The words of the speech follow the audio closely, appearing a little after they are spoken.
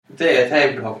Det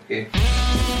tablehockey.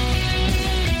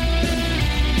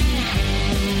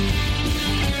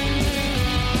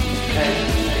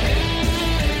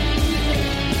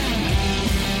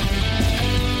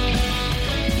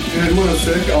 Du må jo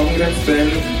søke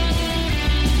angrepsspill.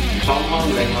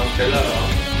 Samhandling av spillere.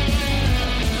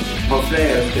 Ha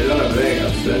flere spillere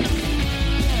bevegelse.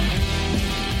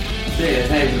 Det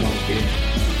tablehockey.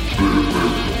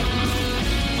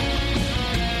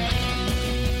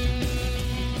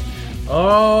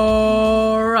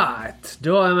 Alright,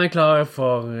 da vi klare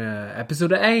for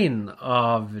episode 1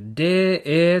 av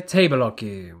Det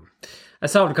tablehockey. Jeg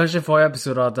sa vel kanskje i forrige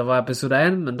episode at det var episode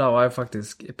 1, men da var jeg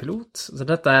faktisk pilot. Så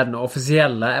dette den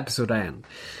offisielle episode 1.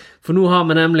 For nå har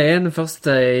vi nemlig den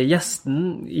første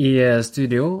gjesten i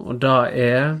studio, og da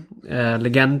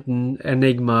legenden,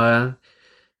 enigmaet,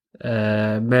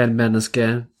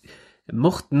 medmenneske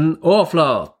Morten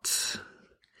Aarflot.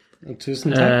 Tusen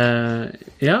takk.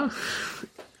 Ja.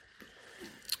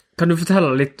 Kan du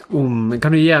fortelle litt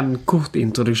kan du gi en kort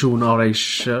introduksjon av deg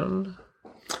selv?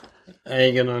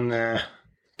 Jeg noen,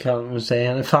 kan man si,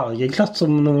 en fargeklatt,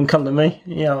 som noen kaller meg,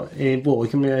 i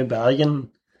borgermiljøet i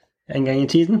Bergen en gang i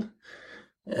tiden.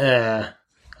 Jeg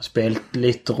har spilt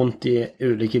litt rundt i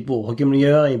ulike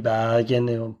borgermiljøer i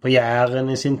Bergen, på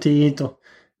Jæren i sin tid, og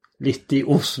litt i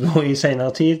Oslo i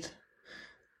senere tid.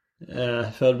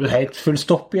 Før det ble helt full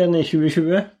stopp igjen i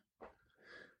 2020.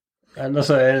 Ellers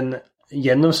en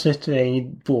gjennomsnittlig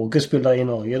borgerspiller i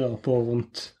Norge da, på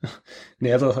rundt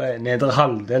nedre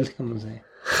halvdel, kan man si.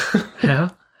 Ja.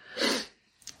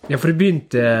 Ja, for du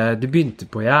begynte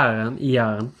på Jæren, i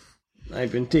Jæren. Nei,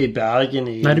 jeg begynte i Bergen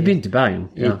du begynte i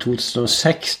Bergen, ja. I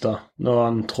 2006 da, når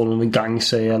han Trond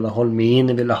Gangsøy eller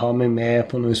Holmine ville ha meg med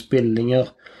på noen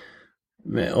spillinger,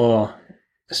 og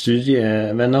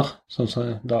studievenner, sånn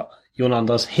som da Jon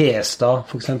Anders Hestad,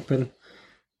 for eksempel.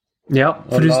 Ja,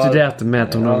 for du studerte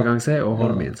med Trond Gangsøy og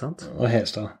Holmin, sant? Og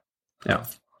Hestad. Ja.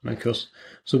 Med kurs.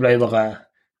 Så ble det bare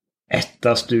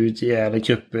etter studie eller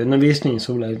gruppeundervisning,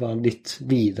 så ble det bare litt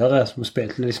videre, som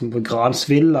spilte liksom på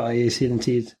Gransvilla i sin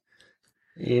tid,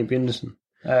 i begynnelsen.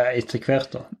 Etter hvert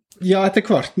da. Ja, etter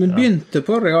hvert, men begynte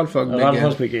på realfagbygget.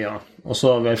 Realfagbygget, ja. Og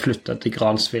så ble jeg flyttet til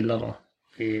Gransvilla da,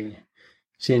 i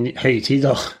sin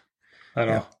høytider.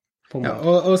 Ja,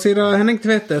 og siden Henning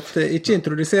Tvetet ikke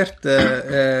introduserte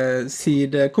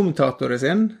sidekommentatorer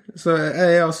sin, så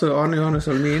jeg altså Arne Johannes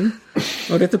Holmin,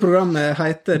 og dette programmet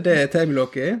heter Det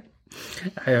tablehockey.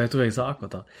 Jeg tror jeg sa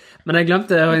akkurat det. Men jeg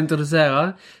glemte å introdusere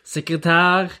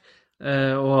sekretær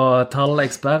og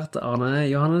tallekspert Arne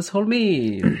Johannes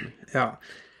Holmin. Ja.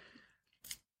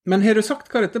 Men har du sagt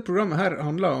hva dette programmet her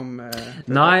handler om?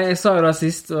 Nei, jeg sa jo det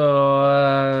sist,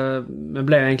 og vi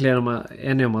ble jo egentlig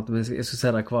enige om at jeg skulle se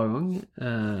det hver gang.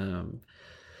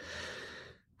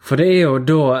 For det jo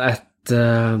da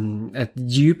et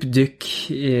djupdykk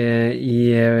i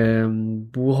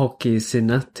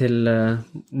bordhockeysinnet til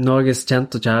Norges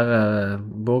kjente og kjære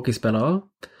bordhockeyspillere,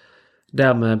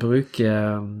 der vi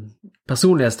bruker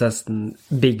personlighetstesten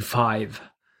Big Five.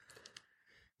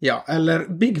 Ja, eller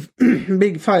Big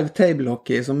Five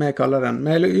tablehockey, som jeg kaller den. Vi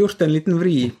har gjort en liten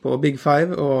vri på Big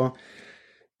Five, og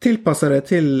tilpasset det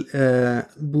til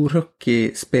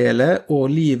bordhockeyspillet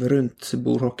og liv rundt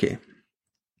bordhockey.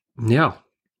 Ja.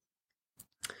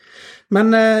 Men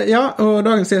og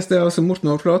dagens gjest altså Morten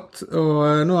Aarflot,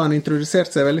 og nå har han introdusert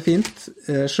seg veldig fint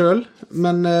selv,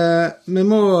 men vi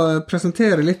må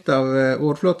presentere litt av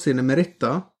Aarflot sine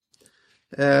meritter.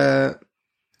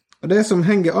 Og det som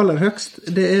henger aller høgst,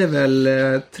 det vel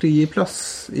 3.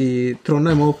 plass i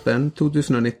Trondheim Open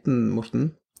 2019,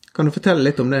 Morten. Kan du fortelle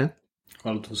litt om det? Var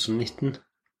det 2019?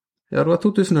 Ja, det var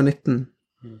 2019.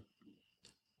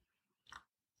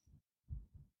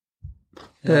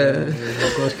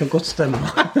 Det kan godt stemme.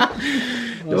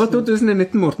 Det var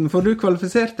 2019, Morten, for du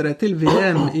kvalifiserte deg til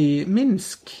VM i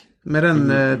Minsk med den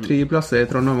 3. plassen i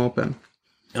Trondheim Open.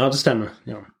 Ja, det stemmer,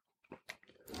 ja.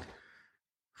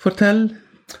 Fortell.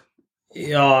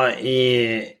 Ja,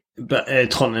 i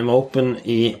Trondheim Open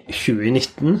i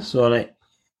 2019 så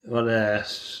var det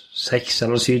 6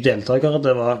 eller 7 deltakere.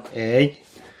 Det var jeg,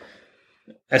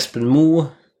 Espen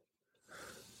Mo,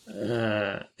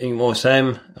 Yngve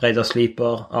Åsheim, Reidar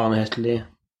Sliper, Arne Hetli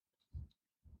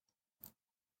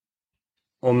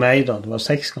og meg da. Det var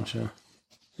 6 kanskje.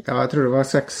 Ja, jeg tror det var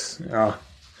 6. Ja,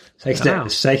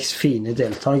 6 fine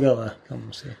deltakere, kan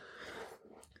man si.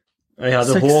 Jeg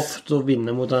hadde håpet å vinne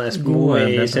mot han Espen Mo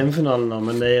i semifinalen,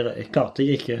 men det klarte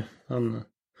jeg ikke. Han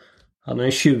hadde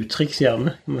en 20-triks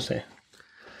hjerne, kan man si.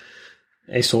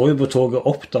 Jeg så jo på toget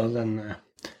opp da, den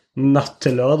natt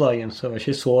til lørdagen, så jeg var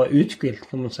ikke så utkvilt,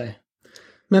 kan man si.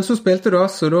 Men så spilte du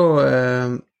altså da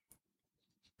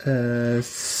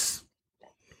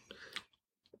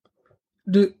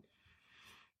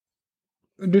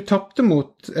Du tappte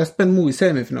mot Espen Mo I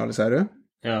semifinale, sier du?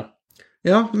 Ja.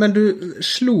 Ja, men du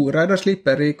slo Reidar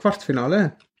Sliper I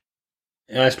kvartfinale?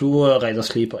 Ja, jeg slo Reidar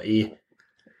Sliper I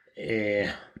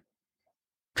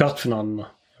kvartfinalen.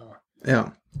 Ja.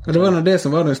 Og det var det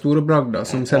som var den store bragda,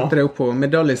 som sendte deg opp på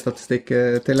medaljestatistikk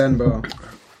til NBA.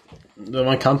 Det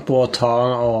var en kamp å ta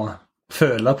og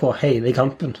føle på hele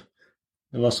kampen.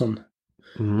 Det var sånn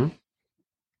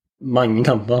mange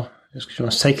kamper. Jeg husker ikke om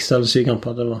det var 6 eller 7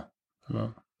 kamper det var.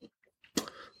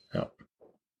 Ja.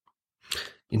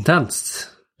 Intenst.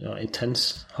 Ja, intens.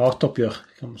 Hatoppgjør,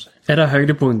 kan man si. Det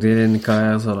høydepunkt I din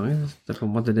karriere så langt? Det på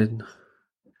en måte din...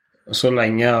 Så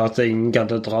lenge at ingen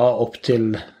gadd å dra opp til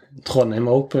Trondheim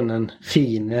Open, den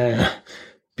fine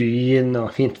byen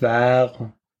og fint vær.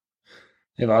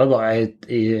 Jeg var det bare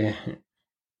I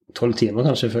 12 timer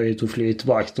kanskje før jeg tok fly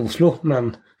tilbake til Oslo, men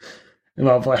jeg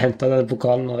var for å hente den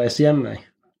pokalen og reise hjem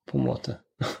på en måte.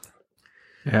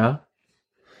 Ja,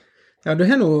 du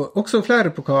har nå også flere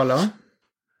pokaler.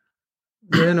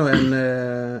 Du har nå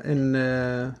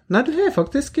Nei, du har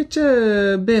faktisk ikke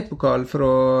B-pokal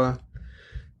fra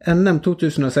NM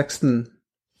 2016.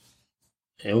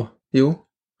 Jo.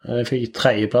 Jeg fikk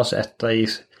 3. plass etter jeg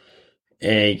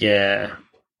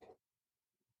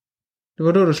Det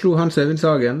var da du slo Hans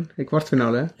Øvinshagen I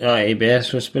kvartfinale? Ja, I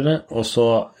B-sluttspillet, og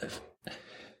så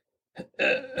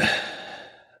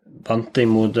vant jeg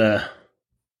mot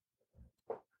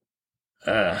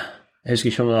jeg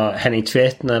husker ikke om det var Henning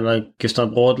Tveten eller Gustav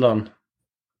Brådland.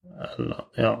 Eller,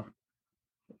 ja.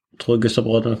 Jeg tror Gustav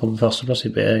Brådland kom på førsteplass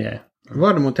I B.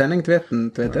 Var det mot Henning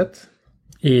Tveten, Tvetet?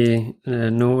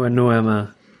 Nå vi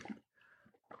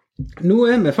Nå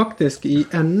vi faktisk I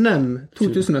NM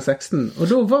 2016, og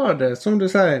da var det, som du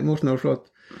sier, Morten Aarflot,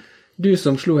 du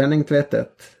som slo Henning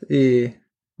Tvetet I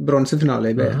bronsefinale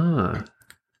I B.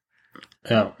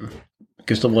 Ja,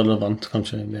 Gustav Brådland vant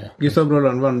kanskje I B. Gustav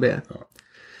Brådland vant B. Ja.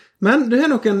 Men du har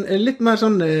noen litt mer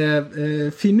sånn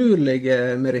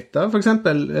finurlige meritter, for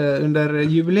eksempel under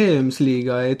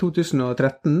jubileumsliga I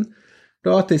 2013,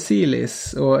 da Ati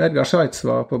Silis og Edgar Scheitz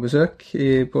var på besøk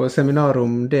på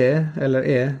seminarum D, eller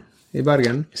E, I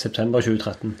Bergen. I september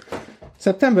 2013.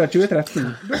 September 2013.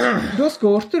 Da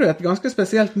skårte du et ganske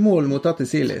spesielt mål mot Ati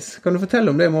Silis. Kan du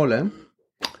fortelle om det målet?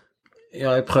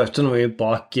 Ja, jeg prøvde noe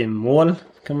bak I mål,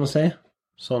 kan man si.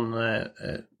 Sånn,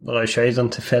 bare skjøt han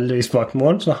tilfeldigvis bak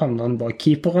mål, så havnet han bak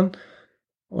keeperen,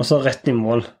 og så rett I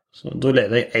mål. Så da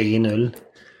leder jeg 1-0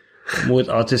 mot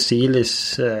Ati Silis.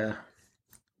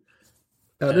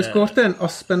 Ja, du skårte en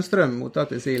Aspenstrøm mot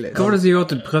Ati Silis. Hva var det som gjorde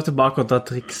at du prøvde tilbake å ta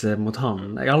trikset mot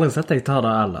han? Jeg har aldri sett deg ta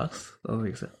det ellers.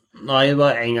 Nei,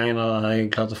 bare en gang da jeg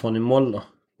klarte å få han I mål da.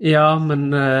 Ja, men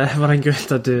var det en grunn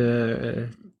til at du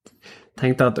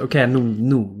tenkte at, ok,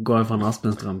 nå går jeg for en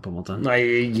Aspenstrøm på en måte? Nei,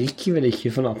 jeg gikk vel ikke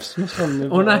for en Aspenstrøm.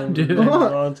 Nei, du... Det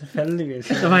var tilfeldigvis.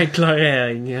 Det var en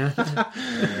klarering, ja.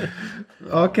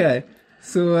 Ok,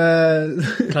 så...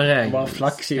 Klarering. Bare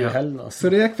flaks I uhelden, altså. Så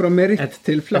det gikk fra meritt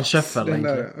til flaks. En kjøffel,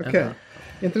 egentlig. Ok,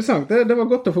 interessant. Det var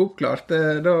godt å få oppklart.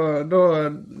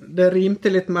 Det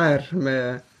rimte litt mer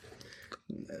med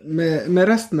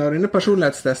resten av denne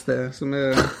personlighetstestet som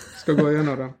jeg skal gå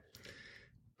gjennom da.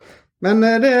 Men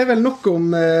det vel nok om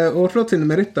Aarflot sine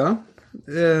meritter.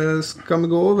 Skal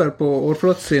vi gå over på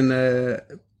Aarflot sine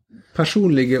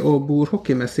personlige og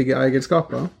bordhockeymessige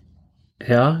egenskaper?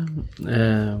 Ja,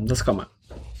 det skal vi.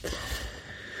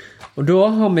 Og da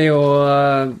har vi jo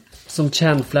som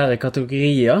kjent flere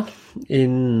kategorier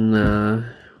innen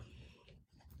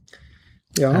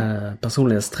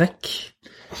personlighetstrekk.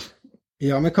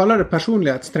 Ja, vi kaller det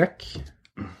personlighetstrekk.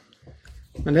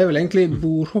 Men det vel egentlig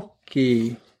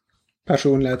bordhockey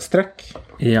personlighetstrekk.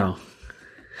 Ja.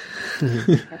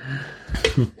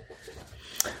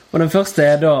 Og den første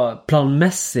da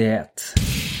planmessighet.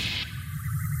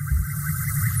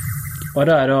 Og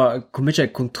da da hvor mye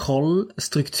kontroll,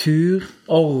 struktur,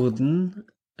 orden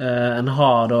en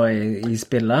har da I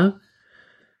spillet.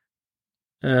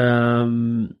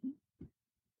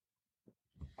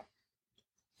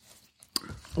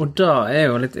 Og da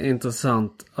jo litt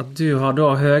interessant at du har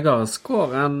da høyere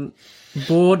score enn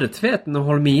både Tveten og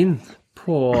Holmin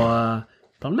på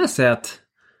planmessighet.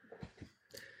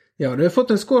 Ja, du har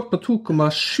fått en score på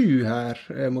 2,7 her,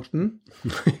 Morten.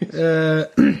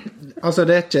 Altså,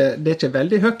 det ikke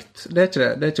veldig høyt. Det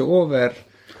ikke over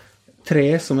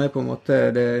 3 som på en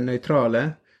måte det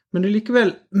nøytrale. Men det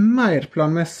likevel mer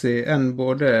planmessig enn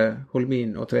både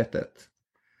Holmin og Tvetet.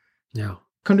 Ja.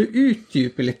 Kan du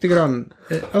utdype litt grann?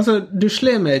 Altså, du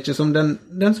slår meg ikke som den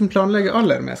som planlegger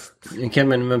aller mest. Hva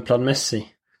mener du med planmessig,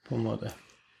 på en måte?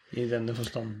 I denne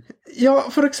forstanden. Ja,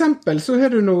 for eksempel så har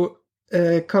du nå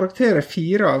karakterer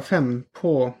 4 av 5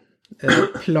 på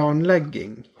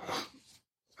planlegging.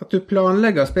 At du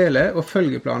planlegger spillet og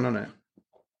følger planene.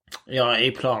 Ja,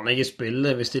 jeg planlegger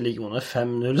spillet hvis det ligger under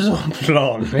 5-0, så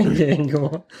planlegger jeg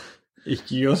å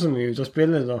ikke gjøre så mye ut av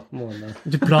spillet da.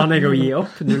 Du planlegger å gi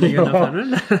opp når du ligger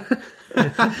under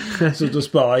 5-0? Så da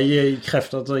sparer jeg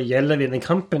krefter til å gjelde å vinne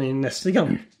kampen i neste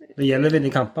kamp. Det gjelder å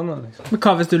vinne kampene. Liksom. Men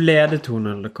hva hvis du leder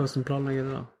 2-0? Hvordan planlegger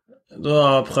du da?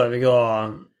 Da prøver jeg å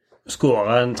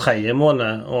skåre en 3.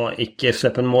 målet og ikke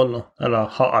slippe en mål da. Eller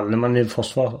ha alle mann i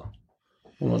forsvar da.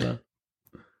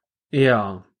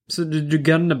 Ja, så du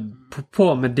gønner på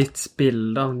med ditt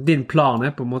spill da. Din plan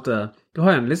på en måte, du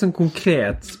har jo en litt sånn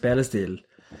konkret spillestil.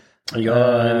 Jeg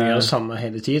gjør det samme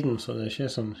hele tiden, så det ikke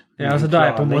sånn... Ja, så da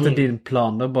på en måte din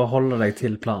plan, da bare holder deg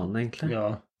til planen egentlig.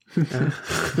 Ja.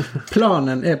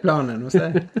 Planen planen, må jeg si.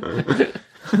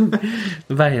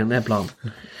 Veien planen.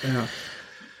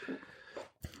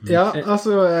 Ja,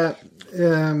 altså...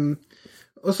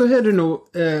 og så har du nå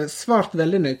svart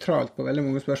veldig nøytralt på veldig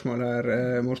mange spørsmål her,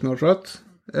 Morten Aarflot.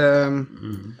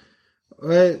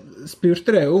 Og jeg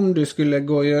spurte deg om du skulle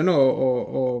gå gjennom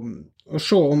og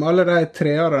se om alle de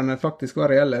treerne faktisk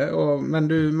var reelle, men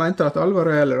du mente at alle var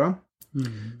reelle da.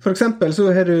 For eksempel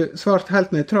så har du svart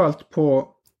helt nøytralt på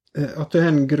at du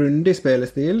har en grundig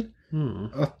spillestil,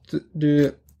 at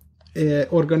du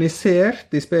er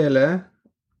organisert i spillet,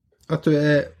 at du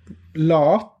er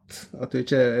lat, at du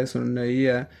ikke er så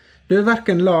nøye. Du er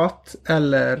hverken lat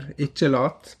eller ikke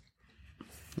lat.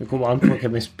 Det kommer an på hva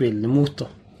vi spiller mot da.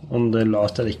 Om det er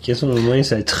lat eller ikke, så må jeg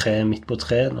si 3 midt på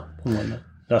 3 da, på en måte.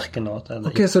 Hverken lat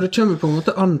eller ikke. Ok, så det kommer på en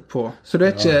måte an på. Så du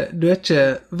er ikke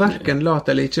hverken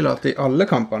lat eller ikke lat i alle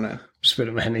kampene?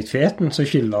 Spiller med Henrik Tveten, så er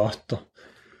ikke lat da.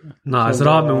 Nei, så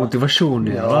da har vi motivasjon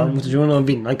i det. Ja, motivasjon å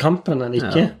vinne kampen eller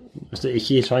ikke. Ja. Hvis det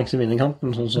ikke er sjanse å vinne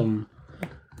kampen, sånn som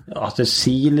at det er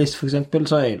Silis for eksempel,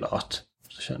 så er jeg lat.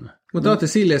 Så skjønner jeg. Mot da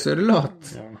til Silis så er du lat?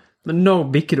 Ja. Men nå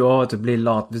bikker du over til å bli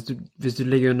lat hvis du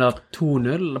ligger under 2-0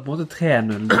 eller på en måte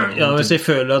 3-0? Ja, hvis jeg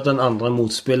føler at den andre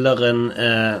motspilleren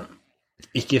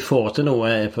ikke får til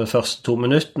noe på de første 2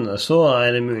 minuttene, så er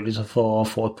det mulig å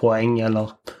få et poeng eller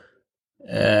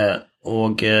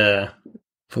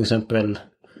for eksempel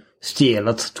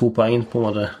stjele 2 poeng på en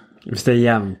måte. Hvis det er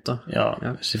jevnt da? Ja,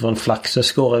 hvis jeg får en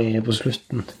flakseskåring på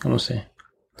slutten, kan man si.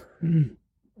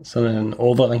 Så det er en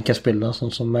overrenket spiller,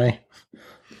 sånn som meg.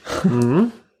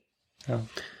 Ja.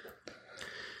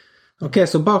 Ok,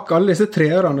 så bak alle disse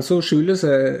treerne så skjuler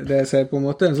det seg på en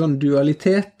måte en sånn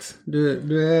dualitet.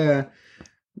 Du er...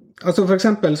 Altså for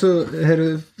eksempel så har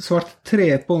du svart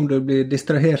 3 på om du blir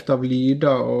distrahert av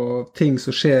lyder og ting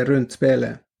som skjer rundt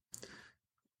spillet.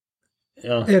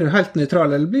 Ja. Er du helt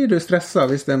nøytral, eller blir du stresset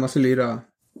hvis det er masse lyder?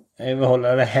 Jeg vil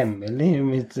holde det hemmelig i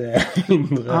mitt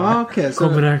indre. Okay, så...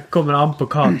 Kommer det an på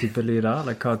hva type lyder,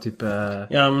 eller hva type...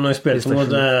 Ja, men når jeg spilte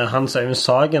mot Hans Øyvind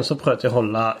Sagen, så prøvde jeg å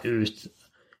holde ut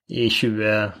i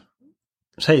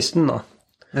 2016 da.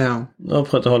 Ja. Da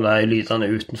prøvde jeg å holde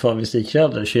lydene utenfor. Hvis det ikke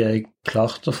hadde jeg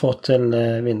klart å få til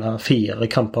vinne 4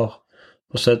 kamper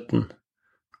på 17,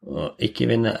 og ikke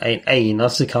vinne en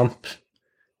eneste kamp.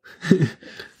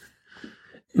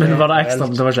 Men var det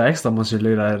var ikke ekstra masse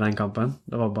lyder i den kampen?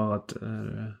 Det var bare at...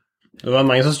 Det var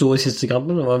mange som stod i siste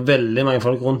kampen. Det var veldig mange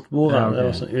folk rundt bordet. Ja, okay. Det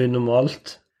var sånn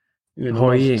unormalt.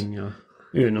 Hoiing, ja.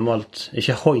 Unormalt.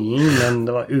 Ikke hoiing, men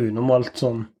det var unormalt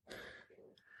sånn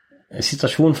en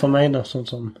situasjon for meg da, sånn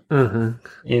som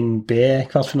i en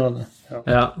B-kvartfinale.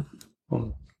 Ja.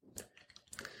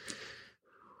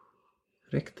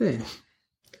 Riktig.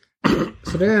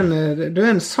 Så du er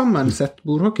en sammensett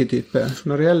bordhockey-type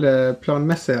når det gjelder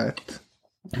planmessighet?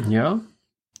 Ja.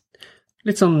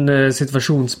 Litt sånn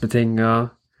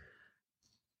situasjonsbetinget.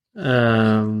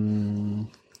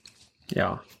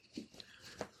 Ja.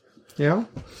 Ja.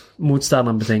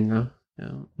 Motstanderbetinget.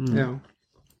 Ja. Ja.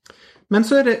 Men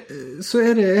så er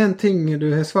det en ting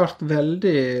du har svart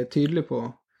veldig tydelig på,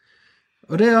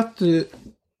 og det er at du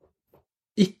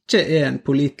ikke er en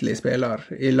pålitelig spiller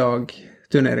i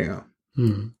lagturneringer.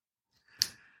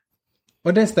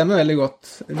 Og det stemmer veldig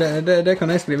godt. Det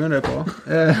kan jeg skrive under på.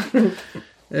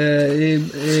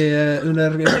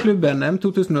 Under klubben NM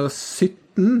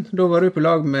 2017, da var du på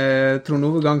lag med Trond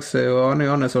Ove Gangse og Arne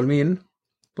Johannes Holmin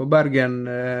på Bergen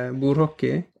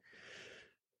bordhockey.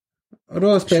 Og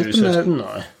da spilte 2017,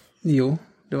 nei. Jo,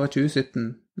 det var 2017.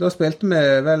 Da spilte vi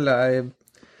vel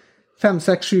 5,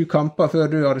 6, 7 kamper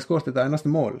før du hadde skåret et eneste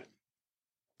mål.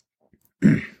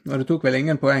 Og det tok vel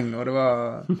ingen poeng, og det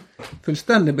var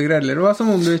fullstendig begredelig. Det var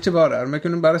som om du ikke var der. Vi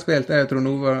kunne bare spilt, jeg tror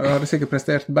Nova hadde sikkert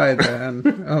prestert bedre enn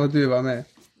av at du var med.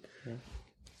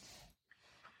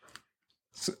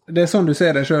 Det sånn du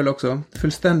ser det selv også?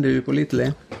 Fullstendig upålitelig?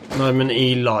 Nei, men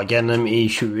i lag-NM i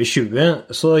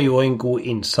 2020 så gjorde jeg en god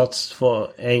innsats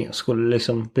for jeg skulle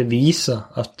liksom bevise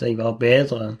at jeg var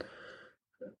bedre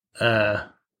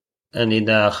enn de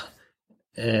der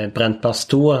Brentplass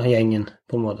 2-gjengen,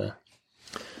 på en måte.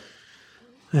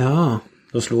 Ja.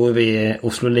 Da slo vi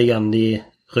Oslo-ligaen, de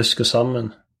rysker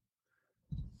sammen.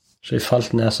 Så de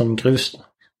falt ned som grus,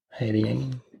 hele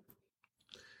gjengen.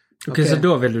 Ok, så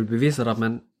da vil du bevise det,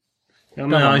 men... Ja,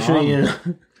 men jeg har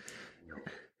ikke...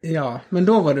 Ja, men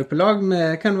da var du på lag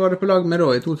med... Hvem var du på lag med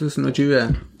da i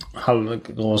 2020?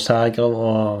 Halvgrås Herger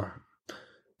og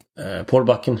Pål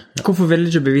Bakken. Ja. Hvorfor ville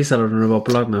du ikke bevise det når du var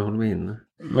på lag med Holmin?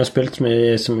 Vi har spilt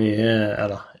så mye,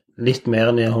 eller litt mer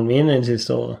enn i Holmin i de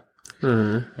siste året.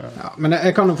 Ja, men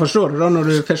jeg kan jo forstå det da, når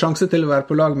du får sjanse til å være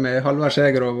på lag med Halvard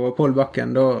Segerov og Pål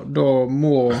Bakken, da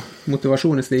må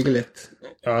motivasjonen stige litt.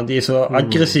 Ja, de er så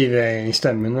aggressive i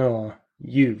stemmene og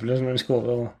jubler når de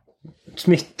skårer og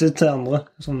smitter til andre.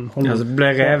 Sånn, ja, så ble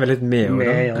revet litt med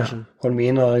da, ja.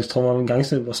 Holmin og jeg tror man en gang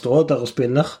så bare står der og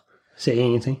spiller, sier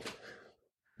ingenting.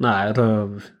 Nei, da...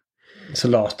 Så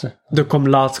late. Da kom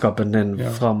latskapen din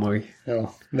frem også. Ja,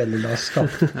 veldig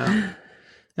latskap.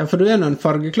 Ja, for du er nå en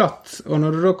fargeklatt, og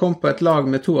når du da kom på et lag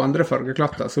med 2 andre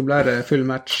fargeklatter, så ble det full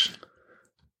match.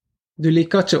 Du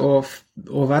liker ikke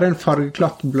å være en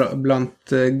fargeklatt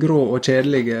blant grå og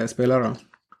kjedelige spillere?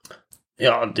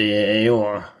 Ja, det er jo...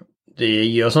 De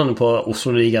gjør sånn på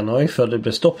Oslo-ligaen også, før det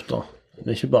blir stoppet da. Det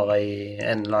er ikke bare i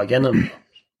en lag-NM,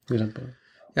 for eksempel.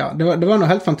 Ja, det var noe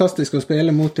helt fantastisk å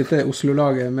spille mot dette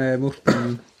Oslo-laget med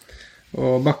Morten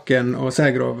og Bakken og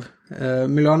Segrov.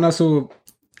 Milana så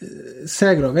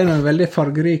Segrov er en veldig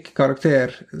fargerik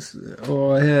karakter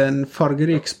og har en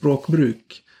fargerik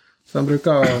språkbruk. Så han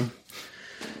bruker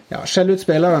å skjelle ut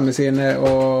spillerne sine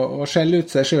og skjelle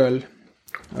ut seg selv.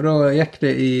 Og da gikk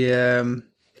det i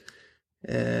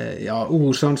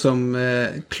ord sånn som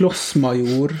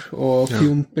klossmajor og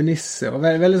fjompenisse og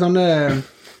veldig sånne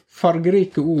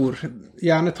fargerike ord,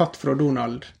 gjerne tatt fra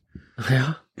Donald.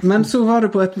 Ja. Men så var det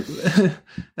på et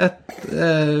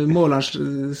mål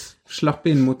han slapp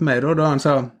inn mot meg, da han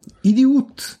sa,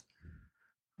 idiot!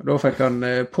 Og da fikk han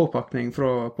påpakning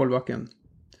fra Pål Bakken.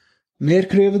 Mer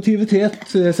kreativitet,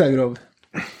 Segrov.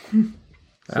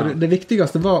 Så det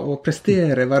viktigste var å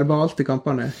prestere verbalt i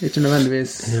kampene, ikke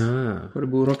nødvendigvis på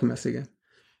det bordhockeymessige.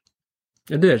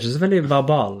 Ja, du er ikke så veldig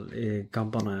verbal i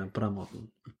kampene på den måten.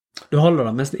 Du holder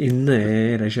deg mest inne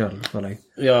i deg selv, for deg.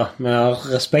 Ja, men jeg har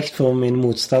respekt for mine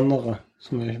motstandere,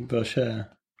 som jeg bør ikke...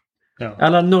 Ja.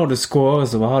 Eller når du skårer,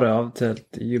 så har du av og til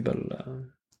et jubel.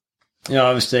 Ja,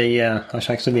 hvis jeg har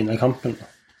sjanse til å vinne kampen.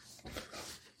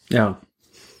 Ja.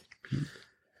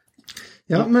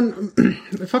 Ja, men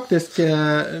faktisk,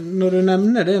 når du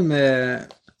nevner det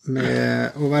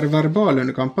med å være verbal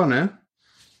under kampene,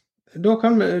 da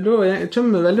kommer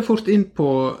vi veldig fort inn på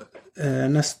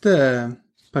neste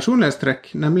personlighetstrekk,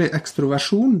 nemlig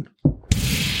ekstroversjon.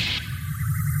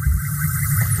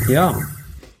 Ja.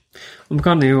 Og vi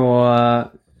kan jo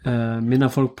minne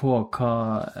folk på hva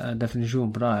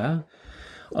definisjonen på det er.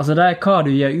 Altså det er hva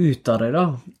du gjør ut av deg da.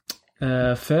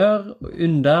 Før,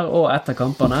 under og etter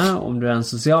kampene, om du er en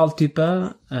sosial type.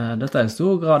 Dette er i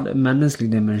stor grad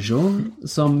menneskelig dimensjon,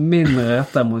 som mindre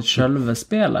retter mot selve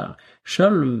spillet.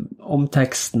 Selv om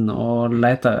teksten og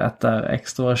leter etter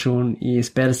ekstroversjon i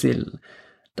spillestilen.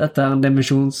 Dette er en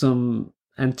dimensjon som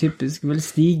en typisk vil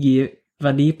stige i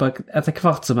verdi på etter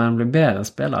hvert som en blir bedre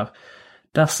spiller,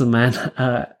 dersom en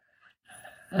er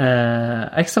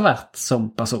ekstrovert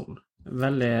som person.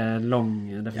 Veldig lang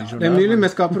definisjon. Ja, det er mulig vi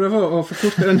skal prøve å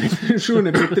forkorte den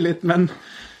definisjonen bitte litt, men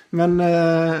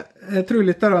jeg tror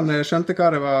lytterne skjønte hva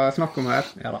det var snakk om her.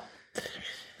 Ja da.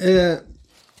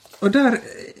 Og der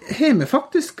har vi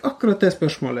faktisk akkurat det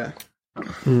spørsmålet.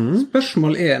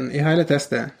 Spørsmål 1 i hele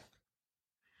testet.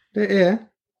 Det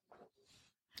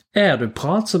er du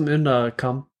pratsom under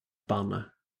kampene?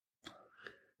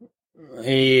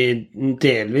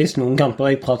 Delvis noen kamper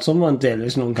er jeg pratsom, og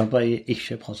delvis noen kamper er jeg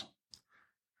ikke pratsom.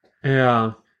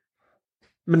 Ja.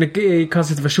 Men i hva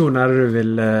situasjon er det du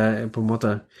vil på en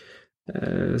måte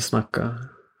snakke?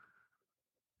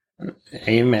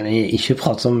 Jeg mener jeg er ikke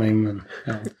pratsom, men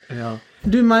ja.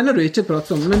 Du mener du ikke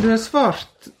pratsom, men du har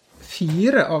svart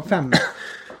 4 av 5.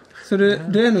 Så du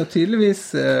er nå tydeligvis...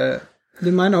 Du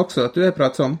mener også at du er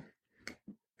pratsom?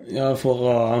 Ja, for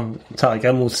å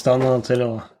terge motstanderen til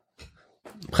å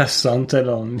presse han til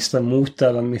å miste mot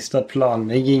eller miste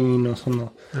planleggingen og sånn.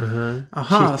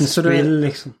 Aha, så det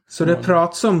er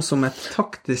pratsom som et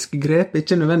taktisk grep,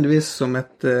 ikke nødvendigvis som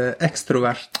et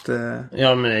ekstrovert...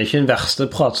 Ja, men det er ikke den verste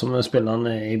pratsomme spilleren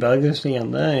i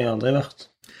Bergensligaen, det har jeg aldri vært.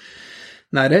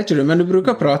 Nei, det er ikke du, men du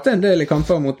bruker å prate en del i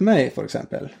kamper mot meg, for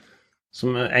eksempel.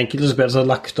 Som enkelte spillere som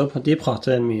har lagt opp, at de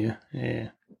prater mye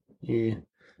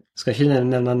skal ikke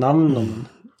nevne navn, men...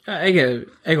 Ja,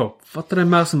 jeg oppfatter det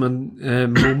mer som en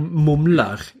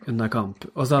mumler under kamp.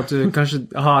 Og så at du kanskje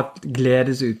har et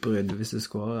gledesutbrudd hvis du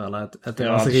skårer, eller et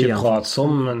raseri. Ja, ikke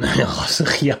pratsom, men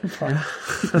raseri anfall.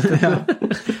 Ja.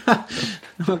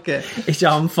 Ok.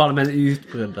 Ikke anfall, men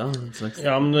utbrudd, da.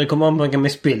 Ja, men det kommer an på hvem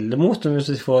vi spiller mot,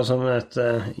 hvis vi får sånn et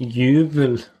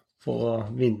jubel for å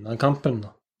vinne kampen,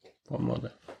 da, på en måte.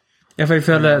 Ja, for jeg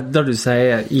føler det du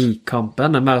sier i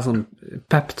kampen er mer sånn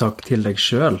pep-talk til deg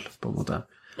selv, på en måte.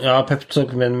 Ja,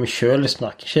 pep-talk med meg selv, jeg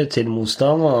snakker ikke til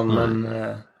motstanderen, men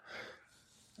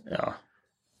ja.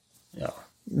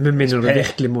 Men mindre du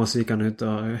virkelig må svike han ut,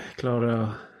 og klarer det å...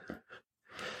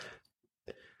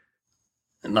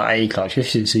 Nei, jeg klarer ikke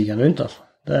å svike han ut, altså.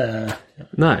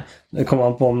 Nei. Det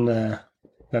kommer an på om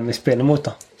hvem vi spiller mot,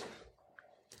 da.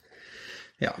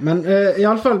 Ja, men i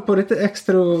alle fall på dette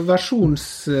ekstroversjons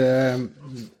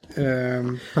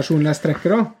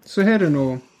personlighetstrekket da, så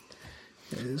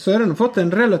har du fått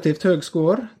en relativt høy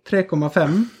score,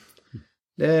 3,5.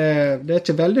 Det er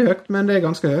ikke veldig høyt, men det er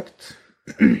ganske høyt.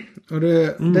 Og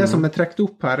det som er trekt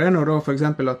opp her er nå da for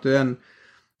eksempel at du er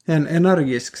en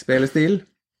energisk spillestil.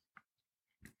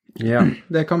 Ja.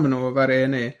 Det kan vi nå være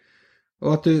enig i. Og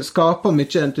at du skaper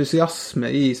mye entusiasme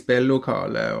i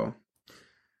spillelokalet.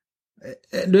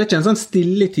 Du er ikke en sånn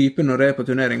stille type når du er på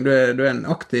turnering. Du er en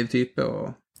aktiv type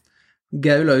og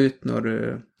gauler ut når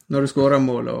du skårer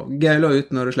mål, og gauler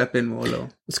ut når du slipper inn mål.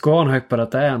 Skårer han høyt på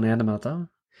dette? Er han enig med dette?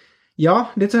 Ja,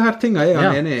 disse her tingene er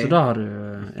han enig i. Ja, så da har du...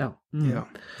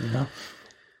 Ja.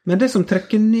 Men det som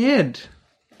trekker ned,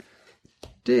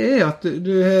 det er at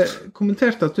du har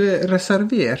kommentert at du er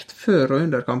reservert før og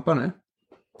under kampene.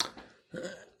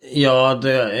 Ja,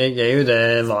 jeg er jo det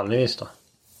vanligvis, da.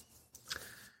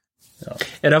 Ja.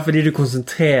 Er det fordi du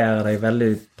konsentrerer deg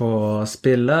veldig på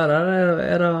spillet, eller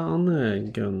er det andre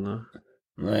grunner?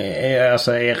 Nei, jeg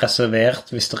er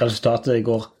reservert hvis resultatet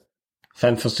går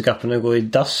 5 første kampene går i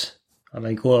dass,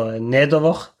 eller går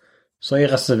nedover, så er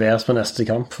jeg reservert på neste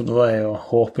kamp, for da er jeg jo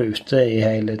håpet ute i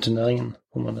hele turneringen.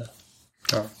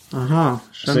 Ja. Aha,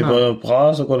 skjønner. Så det går bra,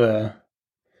 så går det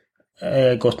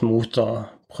godt mot å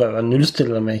prøve å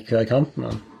nullstille meg i hver kamp,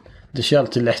 men det er ikke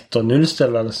alltid lett å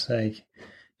nullstille seg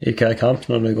i hver kamp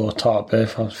når det går tape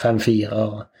for 5-4,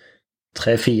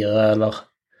 3-4 eller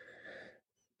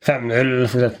 5-0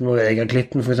 for eksempel, med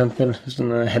Vega-klitten for eksempel, hvis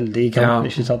den er heldig i kampen,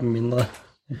 ikke tatt med mindre.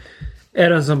 Er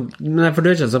det en sånn, nei, for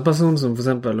du er ikke en sånn person som for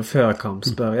eksempel før kamp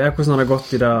spør, hvordan har det gått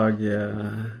i dag,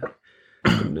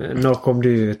 når kom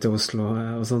du til Oslo,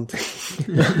 og sånt.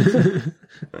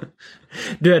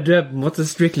 Du er på en måte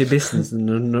strictly business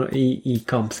i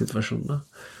kampsituasjonen, da.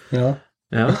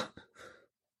 Ja.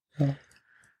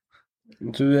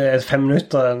 Du er 5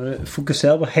 minutter, du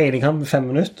fokuserer på hele kampen 5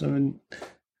 minutter,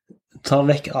 tar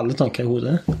vekk alle tanker i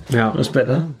hodet når du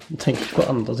spiller. Tenker ikke på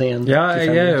andre ting enn... Ja,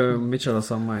 jeg er jo mye av det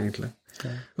samme, egentlig.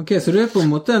 Ok, så du er på en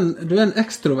måte en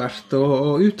ekstrovert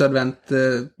og utadvendt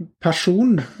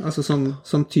person, altså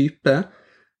som type,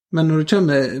 men når du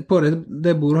kommer på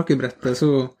det bordhockeybrettet,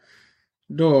 så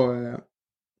da...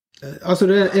 altså,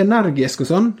 du er energisk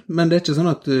og sånn, men det er ikke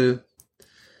sånn at du...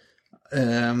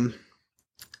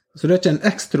 så du er ikke en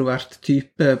ekstrovert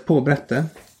type på brettet?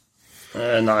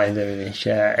 Nei, det vil jeg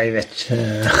ikke. Jeg vet ikke.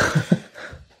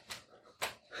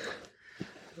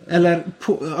 Eller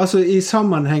altså i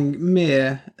sammenheng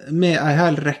med en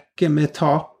hel rekke med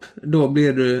tap, da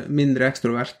blir du mindre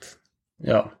ekstrovert.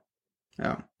 Ja.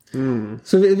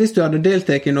 Så hvis du hadde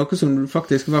deltatt i noe som du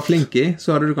faktisk var flink i,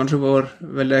 så hadde du kanskje vært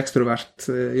veldig ekstrovert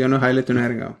gjennom hele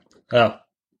turneringen. Ja.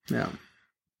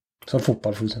 Som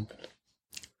fotball, for eksempel.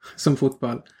 Som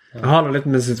fotball. Jeg har det litt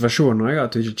med situasjonen også,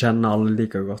 at du ikke kjenner alle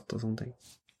like godt og sånne ting.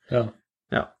 Ja.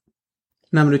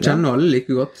 Nei, men du kjenner alle like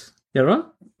godt. Gjør du det?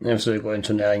 Ja, så det går en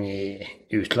turnering i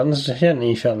utlandet, så kjenner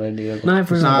jeg ikke alle like godt. Nei,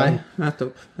 for eksempel. Nei,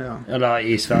 nettopp, ja. Eller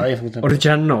i Sverige, for eksempel. Og du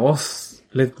kjenner oss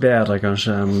litt bedre,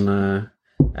 kanskje, enn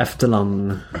Efterland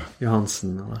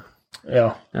Johansen, eller?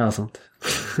 Ja, sant.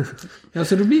 Ja,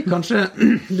 så du blir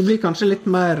kanskje litt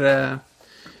mer...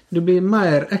 Du blir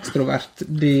mer ekstrovert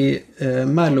de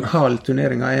mer lokale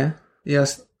turneringer er. I en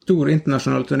stor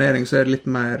internasjonal turnering så er det litt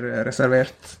mer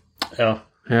reservert. Ja.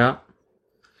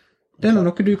 Det er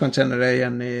noe du kan kjenne deg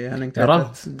igjen i, Henning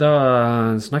Tveitvedt. Ja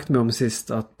da snakket vi om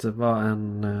sist at det var en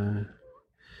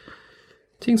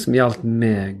ting som gjaldt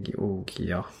meg og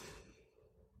ja.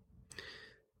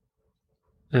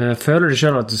 Føler du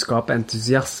selv at du skaper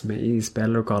entusiasme i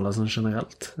spillelokaler sånn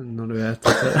generelt, når du er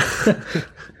til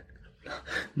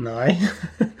Nei.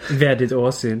 Ved ditt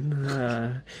åsyn.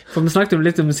 For vi snakket jo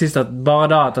litt om sist at bare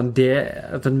da at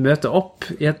han møter opp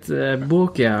i et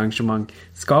bordhockeyarrangement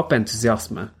skaper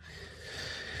entusiasme.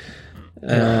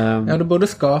 Ja, det både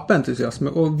skaper entusiasme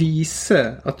og viser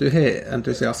at du har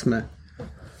entusiasme.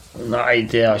 Nei,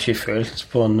 det har jeg ikke følt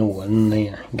på noen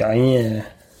gang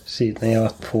siden jeg har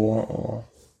vært på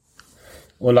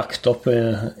og lagt opp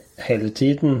hele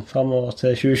tiden fremover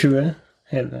til 2020.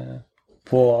 Hele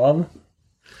på og av.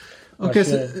 Ok,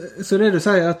 så det du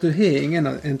sier er at du har ingen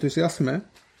entusiasme?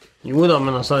 Jo da,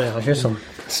 men altså, jeg har ikke sånn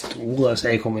stor, altså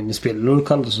jeg kommer inn i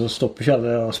spillelokalet, så stopper ikke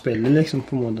alle å spille liksom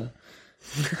på en måte.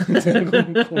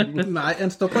 Nei,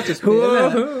 en stopper ikke spille.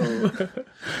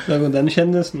 Det er den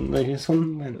kjennelsen, det er ikke sånn.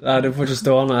 Men... Nei, du får ikke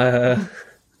stående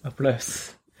applaus.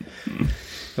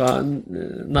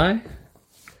 Nei.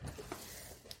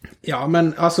 Ja,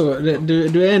 men altså,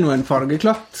 du er nå en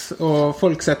fargeklatt, og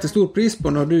folk setter stor pris på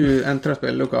når du entrer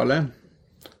spillelokalet.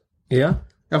 Ja.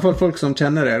 Ja, for folk som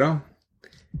kjenner det da.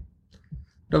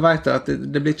 Da vet jeg at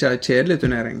det blir ikke en kjedelig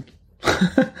turnering.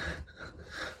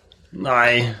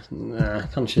 Nei,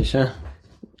 kanskje ikke.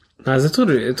 Nei, så jeg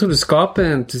tror du skaper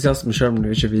entusiasme selv om du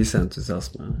ikke viser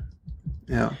entusiasme.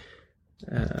 Ja.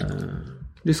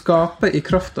 Du skaper i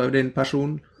kraft av din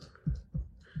person.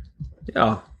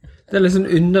 Ja. Det er litt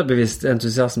sånn underbevisst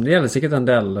entusiasme. Det gjelder sikkert en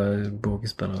del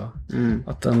bordhockeyspillere.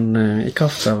 At den i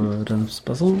kraft av dens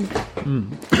person.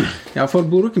 Ja, for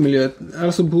bordhockeymiljøet,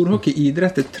 altså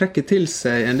bordhockeyidrettet trekker til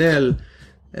seg en del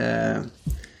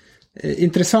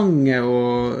interessante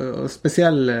og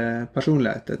spesielle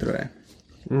personligheter, tror jeg.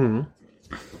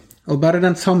 Og bare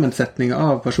den sammensetningen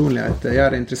av personligheter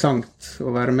gjør det interessant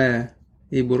å være med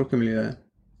i bordhockeymiljøet.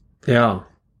 Ja.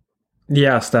 De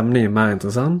gjør stemningen mer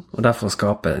interessant, og derfor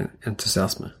skaper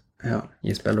entusiasme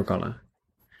i spillelokalet.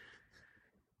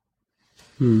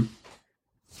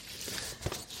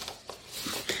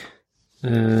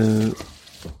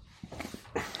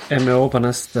 Er vi over på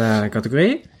neste kategori?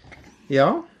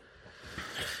 Ja.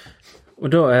 Og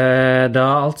da er det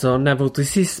altså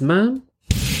nevrotisisme.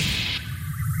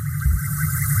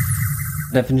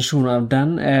 Definisjonen av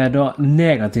den er da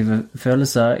negative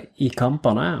følelser i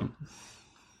kampene.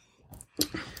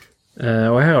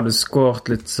 Og her har du skåret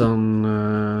litt sånn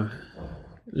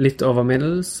litt over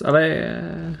middels,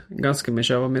 eller ganske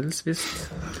mye over middels, visst.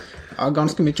 Ja,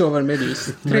 ganske mye over middels.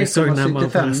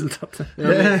 3,75.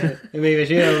 Jeg vet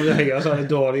ikke om det høyere, så er det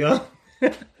dårligere.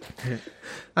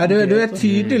 Nei, du er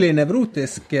tydelig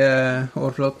nevrotisk,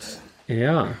 Aarflot.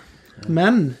 Ja.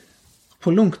 Men på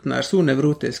langt nær så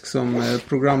nevrotisk som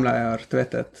programleder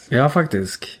Tvetet. Ja,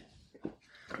 faktisk.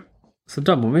 Så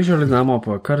da må vi se litt nærmere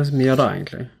på hva det er som gjør det,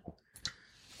 egentlig.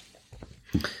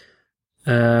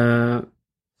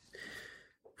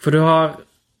 For du har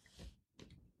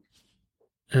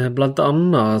blant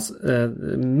annet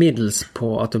middels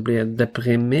på at du blir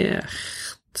deprimert.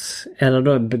 Eller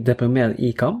da deprimert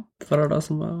i kamp? Var det det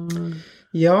som var...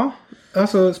 Ja,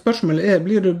 altså spørsmålet er,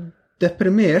 blir du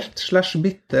deprimert,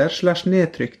 /bitter,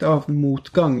 /nedtrykt av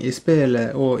motgang i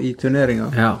spillet og i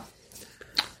turneringer? Ja.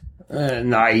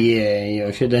 Nei, jeg gjør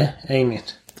ikke det,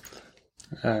 egentlig.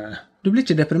 Du blir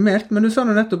ikke deprimert, men du sa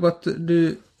nå nettopp at du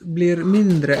blir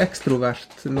mindre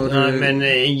ekstrovert når du... Nei, men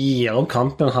jeg gir opp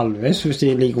kampen halvveis hvis de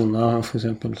ligger under, for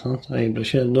eksempel. Sant? Da har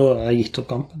jeg gitt opp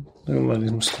kampen. Da kan jeg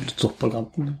liksom stoppe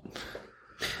kampen.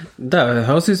 Det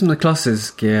høres ut som det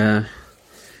klassiske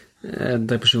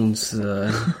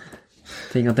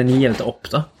depresjonsting, at den gir det opp,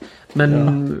 da. Men... Ja.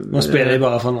 Nå spiller jeg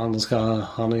bare for at andre skal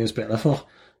ha noe å spille for.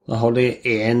 Da holder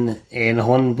jeg en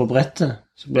hånd på brettet,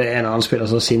 så blir en annen spiller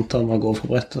så sint om å gå fra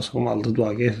brettet, så kommer alle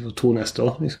tilbake for 2 neste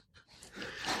år, liksom.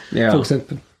 Ja. For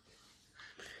eksempel.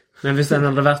 Men hvis den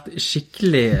hadde vært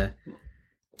skikkelig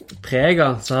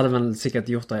preget, så hadde den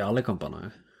sikkert gjort det i alle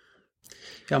kampene.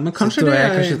 Ja, men kanskje så det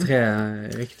er kanskje 3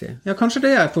 riktig. Ja, kanskje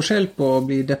det er forskjell på å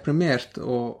bli deprimert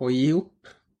og gi opp.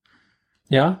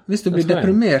 Ja. Hvis du blir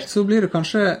deprimert, så blir du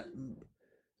kanskje...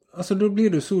 Altså, da blir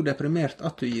du så deprimert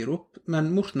at du gir opp,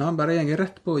 men Morten han bare gjenger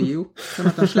rett på å gi opp, sånn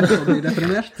at han slipper å bli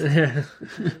deprimert. Ja.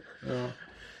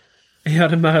 Ja,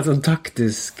 det er mer et sånn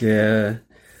taktisk...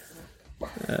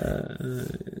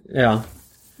 ja.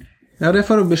 Ja, det er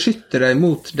for å beskytte deg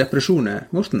mot depresjoner,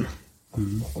 Morten.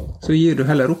 Så gir du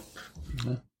heller opp.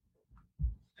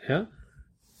 Ja.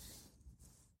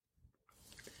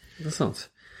 Det er sant.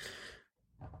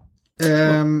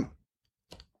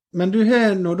 Men du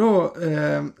har nå da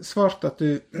svart at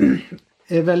du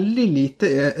er veldig lite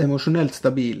emosjonelt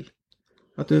stabil.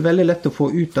 At du er veldig lett å få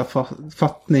ut av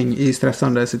fatning i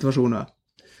stressende situasjoner.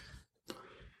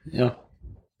 Ja.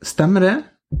 Stemmer det?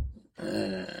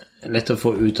 Lett å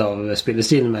få ut av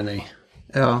spillestilen, mener jeg.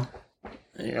 Ja.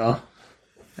 Ja.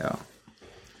 Ja.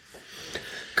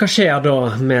 Hva skjer da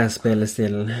med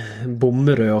spillestilen?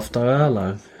 Bommer du oftere,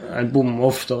 eller? Jeg bommer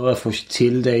oftere, får ikke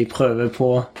til det jeg prøver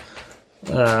på.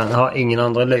 Jeg har ingen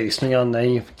andre løsninger enn det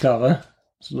jeg klarer.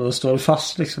 Så da står det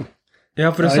fast, liksom.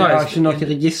 Ja, for du Jeg sa har ikke noe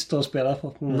register å spille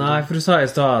for. Nei, for du sa i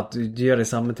sted at du gjør de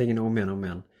samme tingene om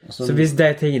igjen. Altså, så hvis de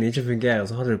tingene ikke fungerer,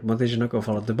 så har du på en måte ikke noe å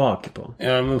falle tilbake på.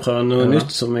 Ja, men prøver noe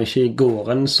nytt som ikke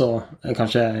går inn, så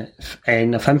kanskje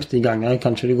 51 ganger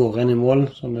kanskje det går inn i mål,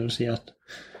 som du sier at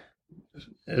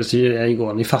jeg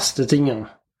går inn i faste tingene.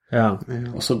 Ja.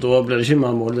 Og så da blir det ikke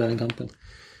mer mål i den kampen.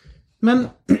 Men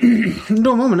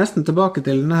da må vi nesten tilbake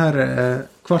til denne her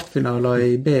kvartfinalen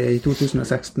i B i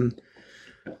 2016.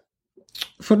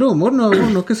 For da må det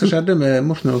være noe som skjedde med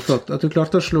Morten Aarflot, at du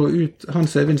klarte å slå ut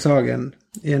Hans Øyvind Sagen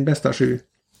i en best av 7.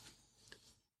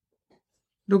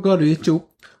 Da ga du ikke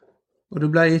opp, og du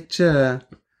ble ikke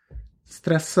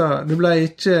stresset, du ble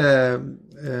ikke...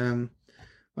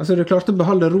 altså, du klarte å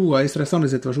beholde roa i stressende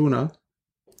situasjoner.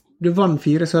 Du vant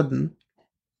 4-17.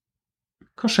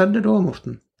 Hva skjedde da,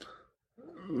 Morten?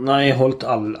 Nei, jeg holdt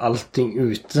allting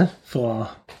ute fra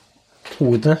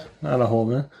hodet, eller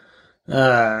hodet.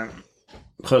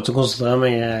 Prøvde å konsentrere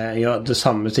meg, gjøre det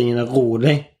samme tingene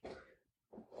rolig,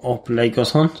 opplegg og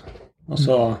sånn. Og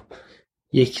så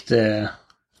gikk det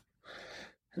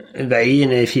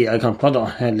veien i 4 kamper da,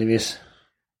 heldigvis.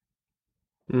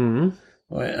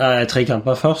 Og 3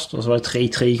 kamper først, og så var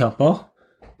det 3 kamper.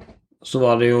 Så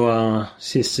var det jo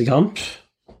siste kamp.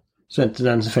 Så endte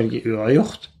den selvfølgelig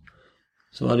uavgjort.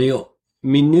 Så var det jo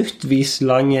minuttvis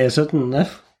lang 17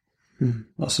 F.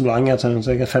 Det var så lang at den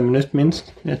sikkert 5 minutter minst,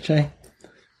 vet ikke jeg.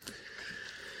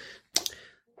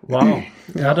 Wow.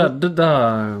 Ja, det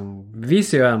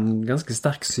viser jo en ganske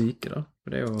sterk syke, da.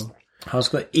 For det er jo... Han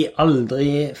skal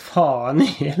aldri faen i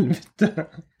helvete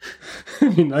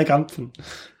vinne kampen.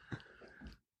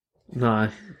 Nei.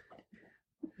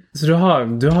 Så du har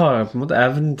på en måte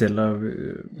evnen til å...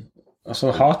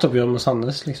 Altså, hatoppgjør med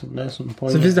Sandnes, liksom. Det er sånn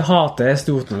poeng. Så hvis det hatet er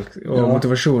stort nok, og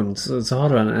motivasjon, så har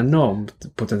du en enormt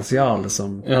potensial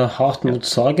som... Ja, hat mot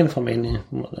Sagen-familien,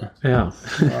 på en måte. Ja.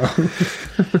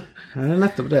 Det er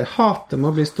nettopp det. Hatet må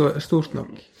bli stort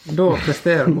nok. Da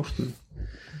presterer Morten.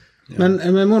 Men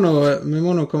vi må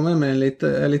nå komme med en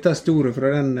liten historie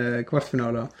fra den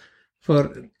kvartfinalen.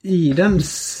 For i den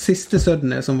siste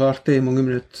sødne som varte i mange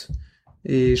minutter,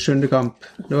 i 7. kamp,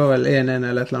 det var vel 1-1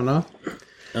 eller et eller annet,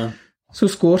 så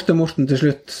skårte Morten til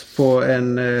slutt på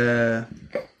en,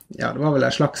 ja, det var vel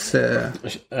en slags...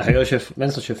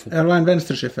 venstreskyffel. Ja, det var en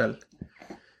venstreskyffel.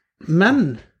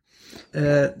 Men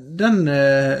den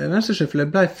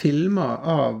venstreskyffelen ble filmet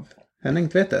av Henning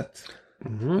Tvetet.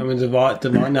 Ja, men det var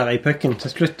nær i pucken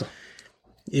til slutt da.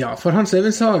 Ja, for Hans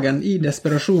Øyvind Sagen i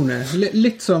desperasjoner,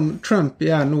 litt som Trump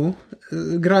gjør nå,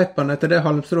 greip han etter det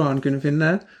halmstrå han kunne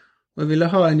finne, og ville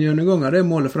ha en gjennomgang av det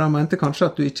målet, for han mente kanskje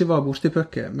at du ikke var borte i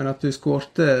pucken, men at du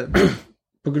skårte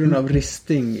på grunn av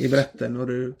risting i brettet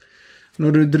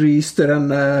når du dryste den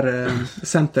der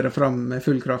senteret fram med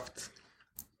full kraft.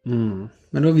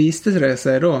 Men da viste det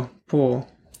seg da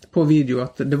på video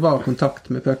at det var kontakt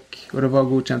med puck, og det var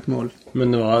godkjent mål.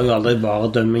 Men det var jo aldri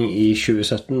bare dømming i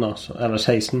 2017 da, eller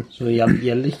 16, så det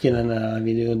gjelder ikke denne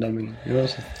videodømmingen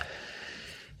uansett.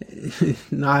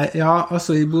 Nei, ja,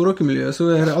 altså i Boråker-miljøet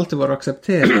så har det alltid vært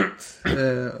akseptert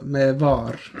med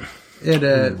VAR.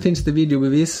 Finnes det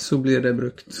videobevis, så blir det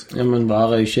brukt. Ja, men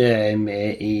VAR er jo ikke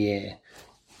med i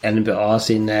NBA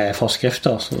sine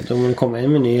forskrifter, så da må det komme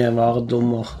inn med nye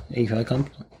VAR-dommer i hver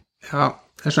kamp. Ja,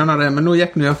 jeg skjønner det, men nå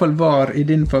gikk det i hvert fall VAR i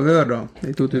din favør da,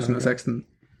 i 2016.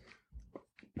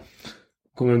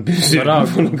 Kom en buss ut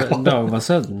for noe. Da var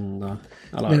sødden da?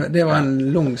 Det var en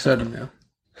lang sødden, ja.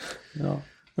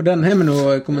 Og den har vi nå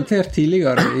kommentert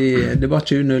tidligere i Debatt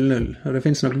 2000, og det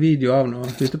finnes nok video av noe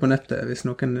ute på nettet, hvis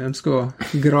noen ønsker å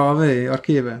grave i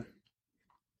arkivet.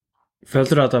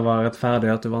 Følte du at det var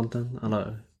rettferdig at du vant den,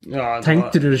 eller... Ja,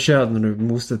 tenkte du det selv når du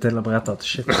moste til å berette at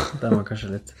shit, det var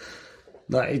kanskje litt...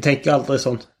 Nei, jeg tenker aldri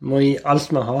sånn. Må gi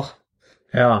alt man har.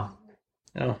 Ja.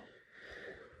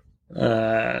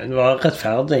 Det var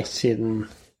rettferdig siden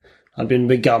han begynte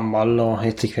å bli gammel, og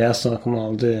etter hver så kommer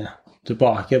han aldri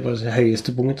tilbake på de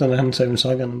høyeste punktene. Han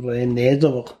søvnsagen ble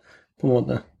nedover, på en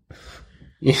måte.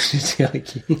 I sitt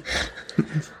hierarki.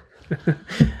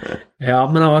 Ja,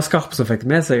 men han var skarp, så fikk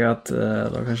det med seg at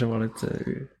det kanskje var litt...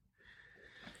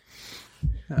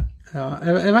 Ja,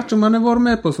 jeg vet ikke om han har vært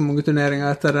med på så mange turneringer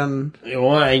etter den... Jo,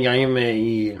 en gang med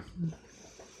i...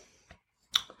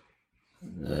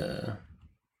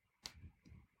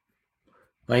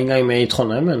 en gang med i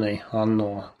Trondheim, mener jeg. Han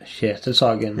og Kjetil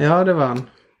Sagen. Ja, det var han.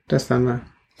 Det stemmer.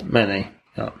 Mener jeg,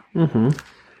 ja.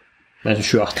 Men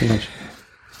 2018 kanskje.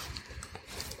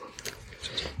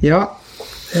 Ja,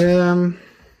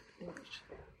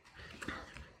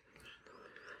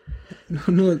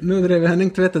 nå drev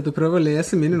Henning Tvetet og prøver å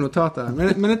lese mine notater,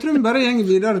 men jeg tror vi bare gjenger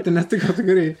videre til neste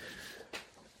kategori.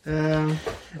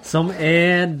 Som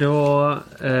da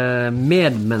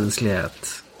medmenneskelighet.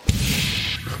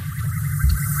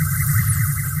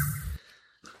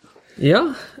 Ja,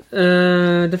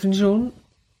 definisjon.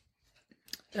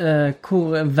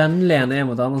 Hvor vennlig en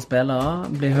mot andre spillere,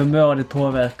 blir humøret ditt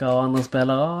påvirket av andre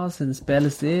spillere, sin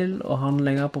spillestil og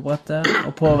handlinger på brettet,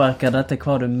 og påvirker dette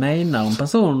hva du mener om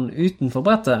personen utenfor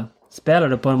brettet. Spiller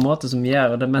du på en måte som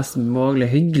gjør det mest mulig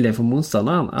hyggelig for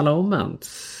motstanderen, eller omvendt?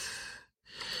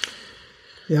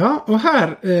 Ja, og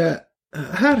her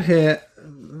har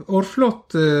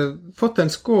Aarflot fått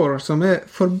en score som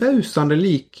forbausende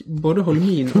lik både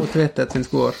Holmin og Tvetet sin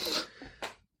score.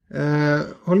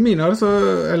 Holmin hadde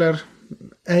eller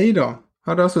Eida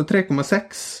hadde altså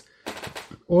 3,6,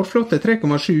 Aarflot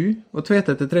 3,7 og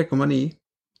Tvetet 3,9.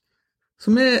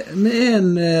 Så vi en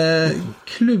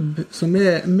klubb som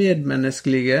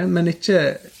medmenneskelige, men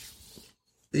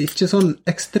ikke sånn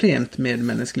ekstremt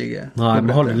medmenneskelige. Nei,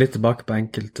 vi holder litt tilbake på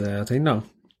enkelte ting da.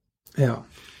 Ja.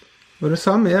 Og det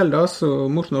samme gjelder altså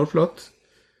Morten Aarflot.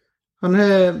 Han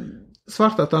har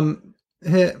svart at han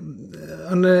har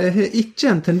ikke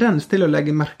en tendens til å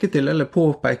legge merke til eller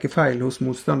påpeke feil hos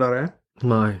motstandere.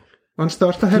 Nei. Han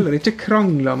starter heller ikke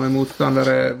krangler med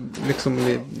motstandere liksom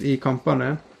i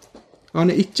kampene. Han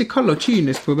ikke kald og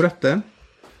kynisk på brettet.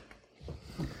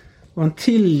 Og han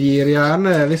tilgir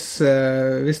gjerne hvis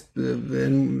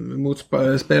en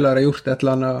motspiller har gjort et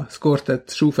eller annet, skåret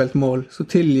et sjofelt mål, så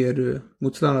tilgir du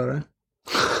motstandere.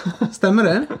 Stemmer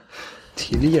det?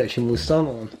 Tilgir ikke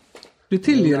motstanderen. Du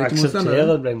tilgir ikke motstandere. Jeg aksepterer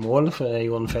det ble mål, for jeg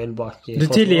gjorde en feil bak. Du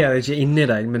tilgir ikke inni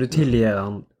deg, men du tilgir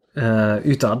han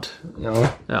utad.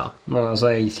 Ja, men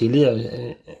altså jeg tilgir,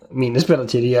 mine spillere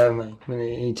tilgir meg, men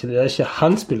jeg tilgir ikke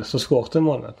han spiller som skårte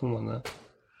målet på en måte.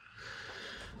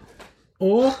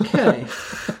 Ok,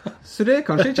 så det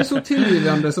kanskje ikke så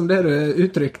tilgivende som det du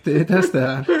uttrykte i testet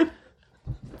her.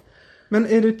 Men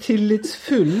du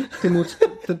tillitsfull til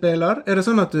motspiller? Det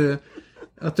sånn at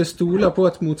du stoler på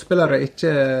at motspillere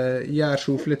ikke gjør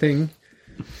sjofle ting,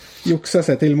 jukser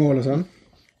seg til mål og sånn?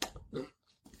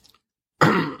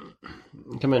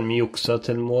 Hva mener vi jukser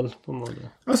til mål på en måte?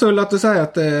 Altså, la oss si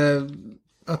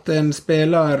at en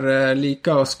spiller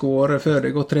liker å score før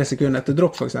det går 3 sekunder etter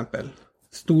dropp, for eksempel.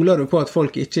 Stoler du på at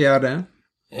folk ikke gjør det?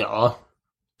 Ja.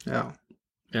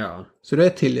 Så du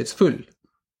tillitsfull?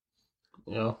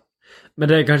 Ja. Men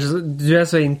det kanskje, du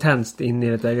så intenst inn i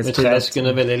ditt eget spill. Med 3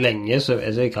 sekunder veldig lenge, så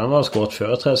det kan være skåret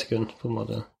før 3 sekunder, på en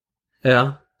måte. Ja.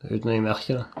 Uten at jeg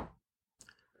merker det.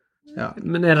 Ja.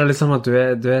 Men det litt sånn at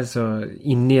du så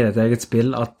inne i ditt eget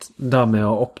spill, at da med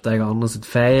å oppdage andre sitt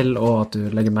feil, og at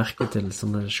du legger merke til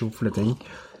sånne sjofle ting,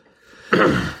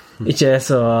 ikke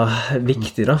så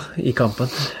viktig da, i kampen.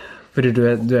 Fordi du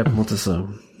på en måte så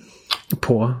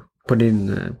på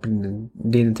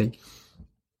dine ting.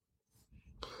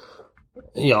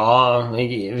 Ja,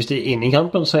 hvis det inne i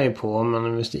kampen så jeg på,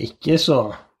 men hvis det ikke så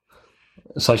har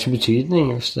det ikke betydning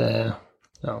hvis det,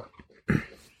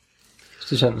 hvis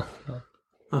du skjønner. Ja.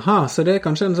 Aha, så det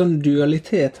kanskje en sånn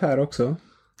dualitet her også.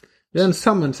 Du en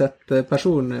sammensett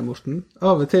person, Morten.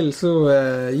 Av og til så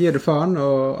gir du faen,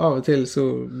 og av og til så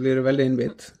blir du veldig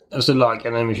innbitt. Hvis du lager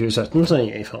den i 2017, så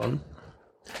gir jeg faen.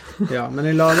 Ja,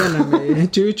 men i lagene i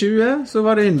 2020 så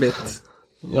var det innbitt.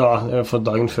 Ja, det var for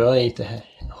dagen før jeg gikk til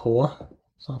H.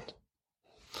 Sant?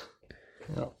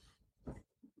 Ja.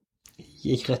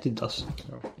 Gikk rett i dass.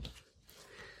 Ja.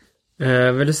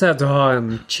 Vil du si at du har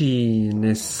en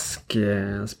kynisk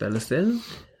spillestil?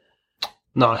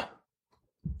 Nei.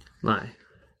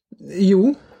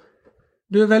 Jo.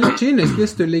 Du veldig kynisk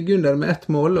hvis du ligger under med 1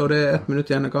 mål, og det 1 minutt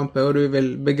igjen av kampen, og du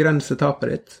vil begrense tapet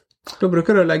ditt. Da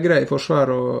bruker du å legge deg i forsvar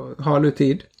og hale ut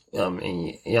tid. Ja,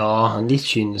 litt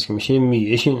kynisk, men ikke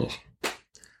mye kynisk.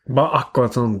 Bare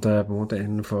akkurat sånn på en måte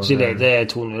innenfor... Så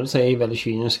det 2-0, så jeg veldig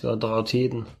kynisk og drar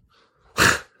tiden.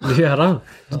 Du gjør det?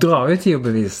 Du drar jo tid og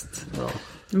bevist. Ja.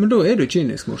 Men da du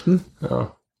kynisk, Morten. Ja.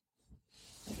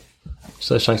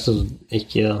 Så det sjanse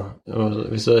ikke...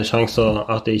 Hvis det sjanse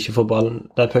at jeg ikke får ballen,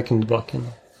 det pucken tilbake.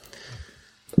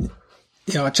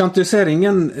 Ja, Kjent, du ser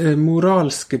ingen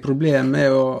moralske problem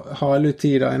med å hale ut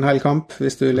tid av en hel kamp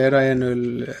hvis du leder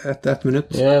 1-0 etter 1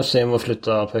 minutt? Ja, så jeg må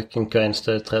flytte pucken hver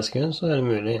eneste 3 sekunder, så det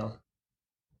mulig, ja.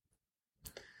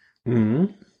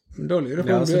 Da lurer jeg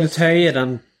på om så du tøyer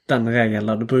den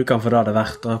regelen, du bruker den for da det er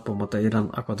verdt på en måte i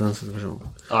akkurat den situasjonen.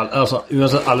 Altså,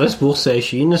 uansett, alle sport er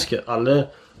kyniske, alle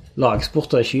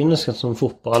lagsporter kyniske, som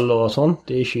fotball og sånn.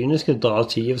 De kyniske drar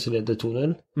 10 og så leder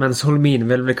 2-0. Mens Holmin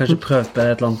ville vel kanskje prøvd på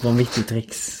et eller annet vanvittig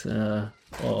triks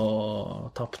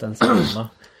og tapt den serien da.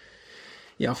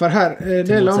 Ja, for her,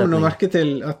 det la meg nå merke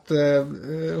til at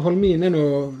Holmin nå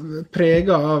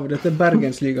preget av dette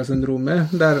Bergensliga-syndromet,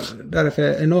 der jeg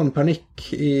får enorm panikk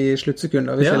i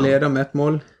sluttsekundet hvis jeg leder med et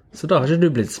mål. Så da har ikke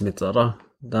du blitt smittet da?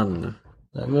 Nei,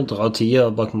 vi drar 10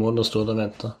 bak mål og står der og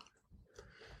venter.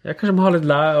 Ja, kanskje vi har litt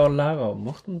å lære av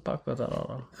Morten på akkurat det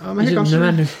da. Ja, men ikke kanskje...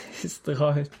 nødvendigvis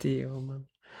dra ut 10 år,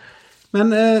 men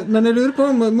jeg lurer på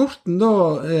om Morten da,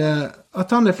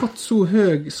 at han har fått så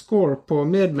høy score på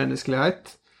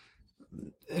medmenneskelighet.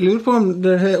 Jeg lurer på om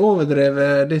det har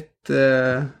overdrevet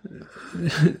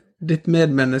ditt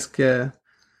medmenneske,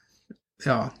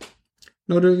 ja,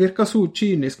 når du virker så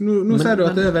kynisk. Nå sier du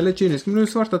at det er veldig kynisk, men du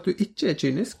har svart at du ikke er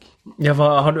kynisk. Ja,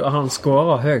 har han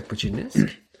scoret høyt på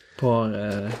kynisk?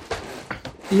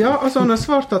 Ja, altså han har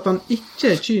svart at han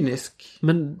ikke er kynisk.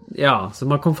 Men ja, så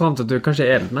man kom frem til at du kanskje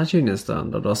er litt mer kynisk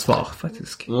enn da du har svar,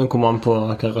 faktisk. Nå kommer man på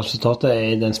hva resultatet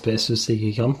er i den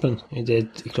spesifikke kampen, i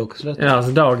det klokkeslett. Ja,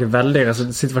 altså det er også veldig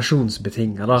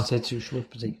situasjonsbetinget da.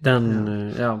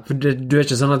 Ja, for du er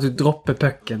ikke sånn at du dropper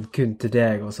pucken kun til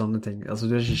deg og sånne ting. Altså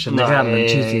du er ikke generelt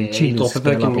kynisk. Nei, jeg dropper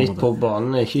pucken midt på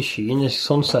banen, er ikke kynisk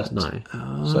sånn sett. Nei.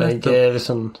 Så jeg er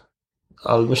liksom,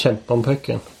 alle må kjempe om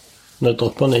pucken. Når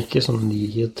dropper han ikke sånn, de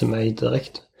gir til meg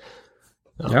direkte.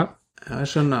 Ja. Ja,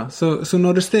 jeg skjønner. Så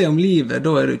når det står om livet,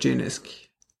 da er du kynisk?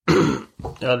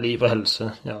 Ja, liv og helse,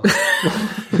 ja.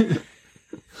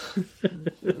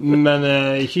 Men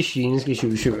ikke kynisk i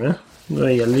 2020.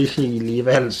 Det gjelder ikke liv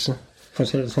og helse, for å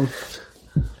si det sånn.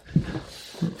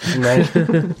 Nei.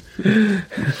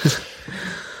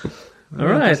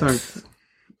 Alright.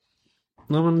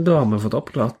 Nå, men da har vi fått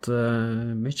oppklart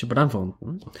mye på den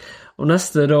fronten. Og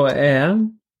neste da er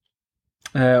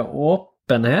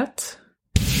åpenhet.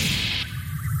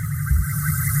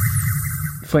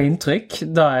 For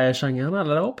inntrykk, da er sjangeren,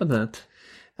 eller er det åpenhet?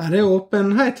 Ja, det er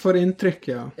åpenhet for inntrykk,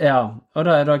 ja. Ja, og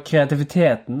da er det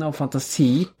kreativiteten og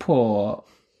fantasi på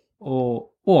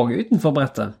og utenfor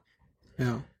brettet.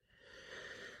 Ja.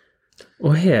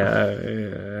 Og her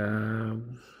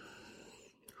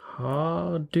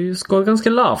har du skåret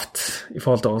ganske lavt i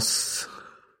forhold til oss.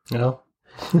 Ja.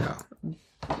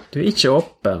 Du er ikke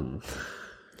åpen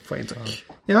for inntrykk.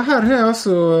 Ja, her har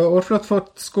altså Aarflot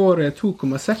fått score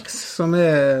 2,6, som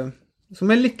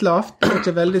er litt lavt, det er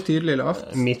ikke veldig tydelig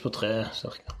lavt. Midt på 3,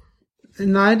 cirka.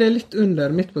 Nei, det er litt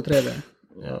under midt på 3.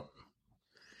 Ja.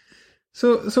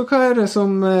 Så hva er det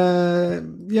som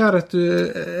gjør at du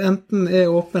enten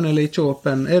er åpen eller ikke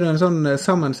åpen? Er du en sånn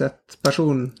sammensett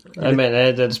person? Jeg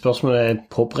mener, det spørsmålet er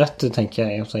på brettet, tenker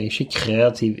jeg. Altså, jeg er ikke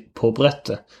kreativ på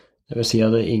brettet. Det vil si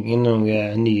at det er ingen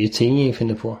nye ting jeg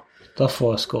finner på.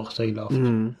 Derfor skåret jeg lavt.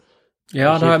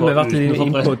 Ja, det har vi vært litt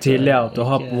inne på tidligere, at du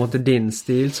har på en måte din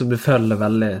stil som du følger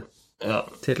veldig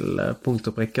til punkt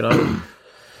og prikke da.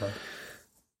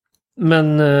 Men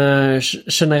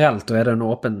generelt, da er det en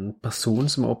åpen person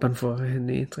som er åpen for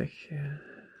nye inntrykk?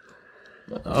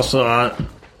 Altså,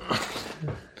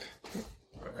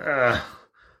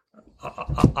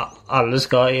 alle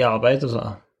skal i arbeid, altså.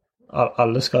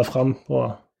 Alle skal fram på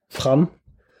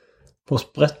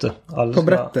brettet. På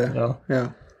brettet? Ja.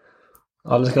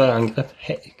 Alle skal i angrep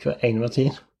hver ene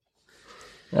tid.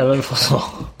 Eller forsvar.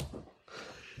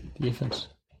 Defense.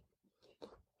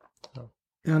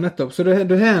 Ja, nettopp. Så du er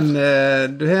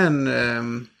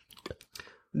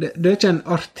ikke en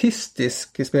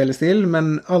artistisk spillestil,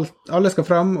 men alle skal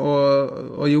fram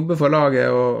og jobbe for laget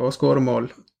og skåre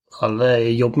mål. Alle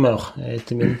jobber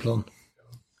etter min plan.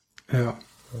 Ja.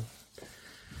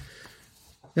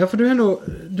 Ja, for du har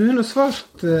nå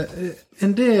svart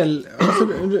en del, altså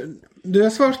du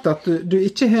har svart at du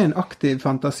ikke har en aktiv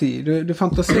fantasi, du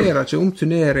fantaserer ikke om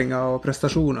turneringer og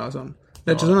prestasjoner og sånn.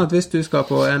 Det er ikke sånn at hvis du skal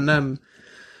på NM,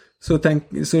 så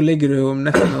ligger du om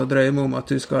netten og drømmer om at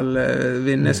du skal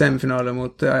vinne semifinale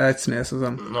mot Eidsnes og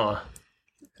sånn. Nei.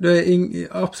 Det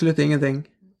er absolutt ingenting.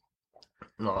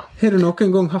 Nei. Har du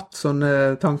noen gang hatt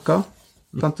sånne tanker,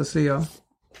 fantasier?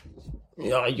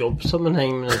 Ja,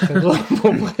 jobbsammenheng, men jeg skal på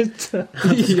brettet.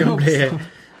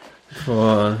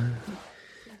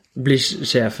 Bli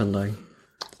sjef en dag.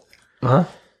 Hæ?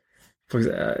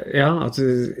 Ja, at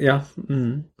du... Ja.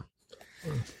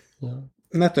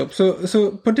 Nettopp. Så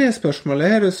på det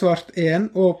spørsmålet har du svart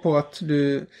 1, og på at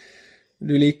du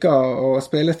liker å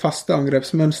spille faste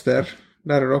angrepsmønster.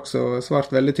 Der har du også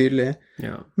svart veldig tydelig.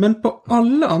 Ja. Men på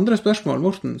alle andre spørsmål,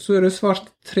 Morten, så har du svart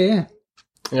 3.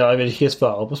 Ja, jeg vil ikke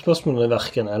svare på spørsmålene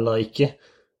hverken eller ikke.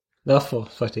 Derfor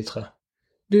svarte jeg 3.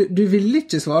 Du vil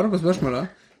ikke svare på spørsmålene?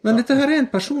 Men dette her en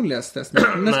personlighetstest.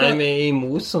 Nei, vi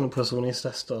imot sånne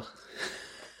personlighetstester.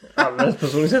 Alle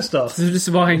personlighetstester. Så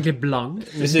du var egentlig blank?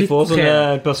 Hvis jeg får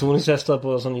sånne personlighetstester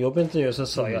på sånne jobbintervju, så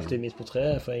sa jeg alltid midt på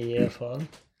treet, for jeg gir faen.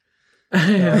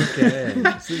 Ja, ok.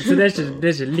 Så det er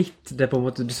ikke litt, det er på en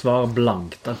måte du svarer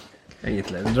blankt da,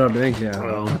 egentlig. Det er da du egentlig er.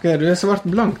 Ok, du er svart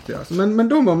blankt, ja. Men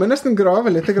da må vi nesten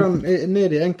grave litt grann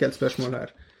ned i enkeltspørsmål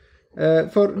her.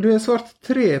 For du er svart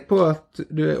 3 på at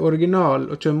du er original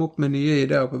og kommer opp med nye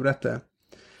ideer på brettet.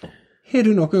 Har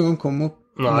du noen gang kommet opp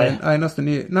med en eneste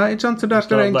ny? Nei, ikke sant? Så der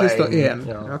skal det egentlig stå 1.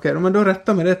 Ja. Ok, men da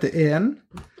retter vi det til 1.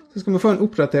 Så skal vi få en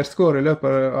oppdatert score i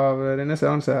løpet av denne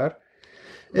seansen her.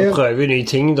 Vi prøver nye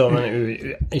ting da, men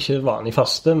ikke vanlig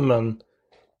faste, men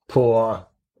på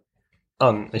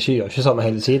gjør ikke samme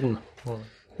hele tiden.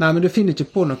 Nei, men du finner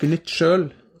ikke på noe nytt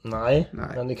selv. Nei,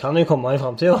 men det kan jo komme i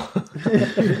fremtiden.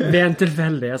 Det er en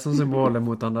tilfeldig, sånn som målet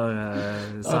mot den der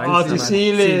til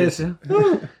Silis.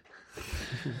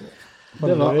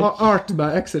 Det var art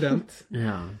by accident.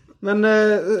 Ja. Men,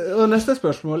 og neste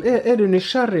spørsmål, er du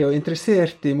nysgjerrig og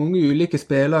interessert i mange ulike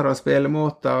spillere,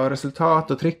 spillemåter, og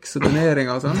resultat og triks og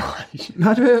turneringer og sånn?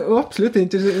 Nei, du er absolutt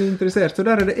interessert, så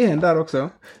der er det 1 der også.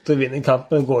 Så vinner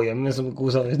kampen og går hjem med som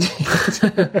god samvittighet.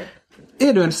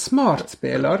 Er du en smart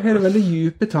spiller? Har du veldig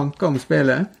dype tanker om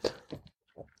spillet?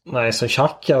 Nei, så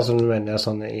sjakk, altså, mener jeg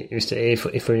sånn, hvis det er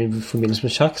i forbindelse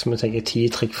med sjakk, så må jeg tenke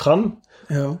 10 trikk frem.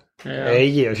 Ja. Jeg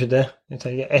gjør jo ikke det. Jeg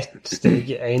tenker 1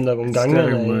 steg 1 dag om gangen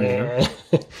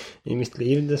i mitt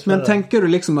liv, dessverre. Men tenker du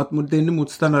liksom at mot dine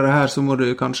motstandere her, så må du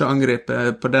kanskje angripe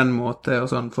på den måten og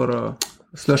sånn, for å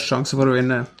størst sjanse for å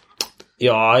vinne?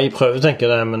 Ja, jeg prøver å tenke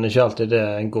det, men ikke alltid det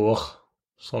går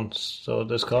sånn, så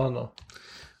det skal da.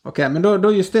 Ok, men da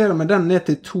justerer vi den ned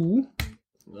til 2.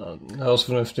 Ja, det høres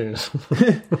fornuftig ut.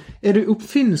 Er du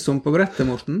oppfinnsom på brettet,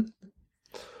 Morten?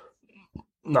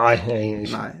 Nei, egentlig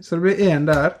ikke. Nei, så det blir 1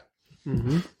 der.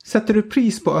 Setter du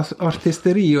pris på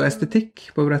artisteri og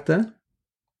estetikk på brettet?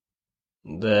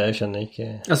 Det skjønner jeg ikke.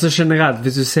 Altså generelt,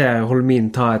 hvis du ser Holmin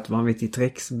ta et vanvittig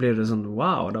trikk, så blir det sånn,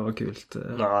 wow, det var kult.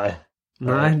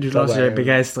 Nei, du lar ikke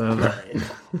begeistre over.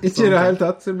 Ikke i det hele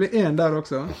tatt, så det blir 1 der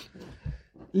også.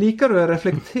 Liker du å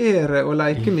reflektere og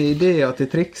leke med ideer til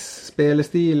triks,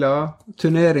 spillestiler,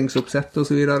 turneringsoppsett og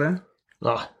så videre?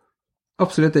 Nei.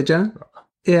 Absolutt ikke?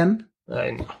 1? Nei.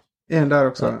 1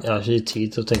 der også. Jeg har ikke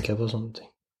tid til å tenke på sånne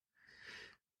ting.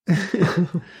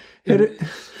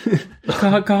 Hva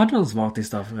hadde han svart i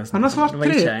stedet forresten? Han har svart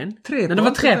 3. Men det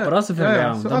var 3 på det, selvfølgelig. Ja,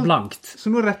 det var blankt.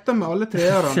 Så nå retter vi alle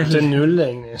 3-erne. Det er 0,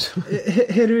 egentlig.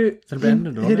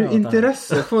 Har du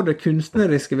interesse for det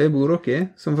kunstneriske ved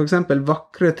bordhockey, som for eksempel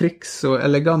vakre triks og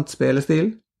elegant spillestil?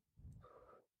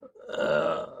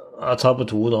 Jeg tar på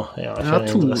 2 da. Ja,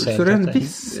 2, så det er en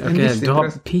viss interesse. Du har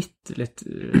pitt litt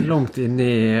langt inn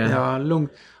i... Ja, langt.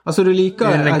 Altså, du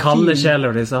liker... I den kalde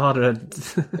sjelen din, så har du et...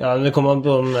 Ja, men det kommer an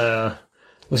på om...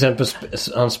 For eksempel,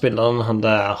 han spilleren, han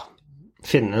der...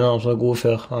 Finnen, han som var god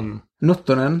før, han...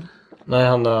 Nottonen? Nei,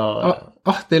 han der...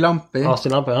 Ahti Lampi.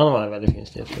 Ahti Lampi, han var en veldig fin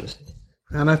spillestil.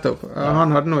 Ja, nettopp.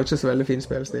 Han hadde nå ikke så veldig fin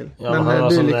spillestil. Ja, men han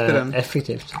var sånn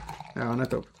effektivt. Ja,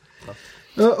 nettopp.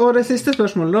 Og det siste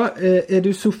spørsmålet da, er du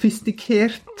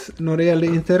sofistikert når det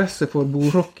gjelder interesse for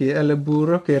bordhockey eller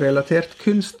bordhockey-relatert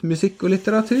kunst, musikk og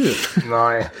litteratur?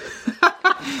 Nei.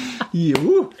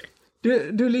 Jo,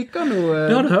 du liker noe...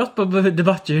 Du hadde hørt på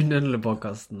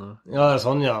debatt-podcasten. Ja,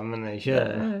 sånn ja, men ikke...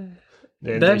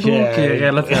 Det er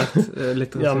bordhockey-relatert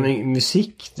litteratur. Ja, men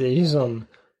musikk, det er ikke sånn...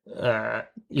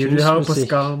 Jo, du hører på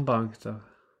Skambank da.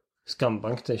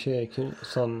 Skambank, det er ikke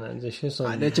sånn... Nei, det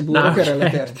er ikke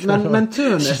bordhockey-relatert. Men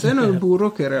Tønes er noe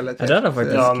bordhockey-relatert. Ja, det er det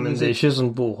faktisk. Ja, men det er ikke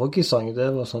sånn bordhockey-sang, det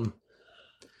var sånn...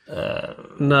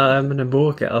 Nei, men det er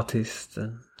bordhockey-artist.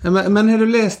 Men har du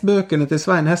lest bøkene til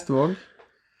Svein Hestvåg?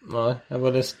 Nei, jeg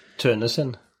har lest Tønes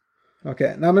sin. Ok,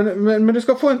 nei, men du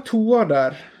skal få en 2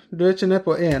 der. Du er ikke ned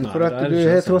på 1, for at du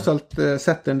har tross alt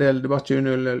sett en del debatt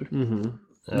 20.00.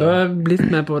 Du har blitt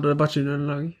med på debatt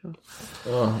 20.00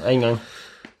 Ja, en gang.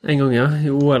 En gang, ja. I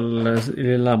OL i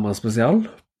Lillehammer spesial.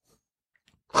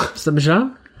 Stemmer ikke?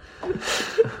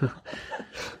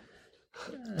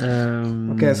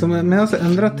 Ok, så vi har altså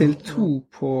endret til 2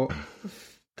 på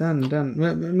den.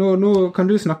 Nå kan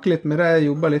du snakke litt med deg,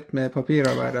 jobbe litt med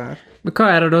papirarbeidet her. Men hva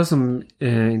er det da som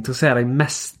interesserer deg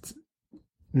mest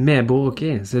med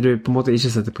bordhockey, så du på en måte ikke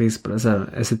setter pris på det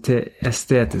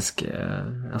estetiske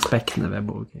aspektene ved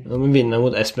bordhockey? Ja, men vinner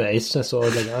mot SB1, så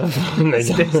legger jeg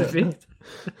spesifikt.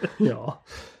 Ja.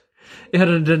 Ja,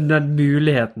 den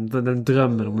muligheten, den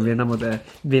drømmen om å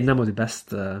vinne mot de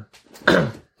beste.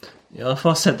 Ja,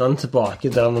 for å sette den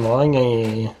tilbake der den var en gang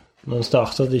når den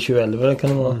startet i 2011, kan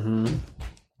det være.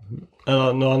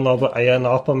 Eller når han var på Øya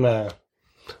Napa med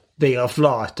Birger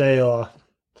Flatøy og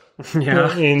Ja.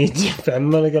 I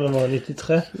 95 eller hva det var,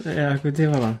 93. Ja, hvor tid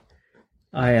var det?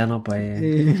 Jeg ender på i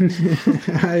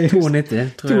Nei, 92,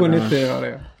 tror jeg. 92 var det,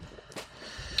 ja.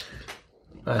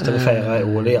 Jeg vet at jeg feiret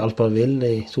OL I Alpertville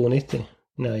I 92,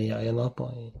 nede I Øya Napa.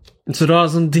 Så du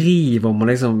har sånn driv om å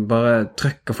liksom bare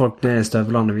trykke folk ned I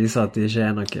støvlene og vise at de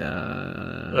ikke noe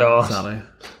særlig.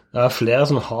 Jeg har flere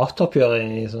sånne hatoppgjør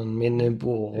I sånn min det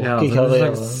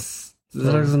bordhockeykarriere. er en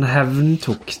slags sånn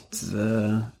hevntukt.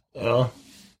 Ja.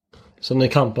 Sånne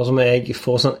kamper som jeg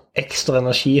får sånn ekstra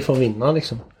energi for å vinne,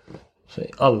 liksom. Så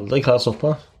jeg aldri klarer å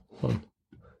stoppe. Sånn.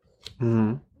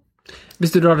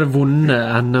 Hvis du da hadde vunnet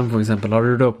NM for eksempel,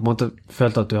 hadde du da på en måte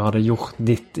følt at du hadde gjort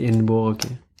ditt innen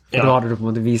bordhockey? Ja. Da hadde du på en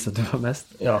måte vist at du var best?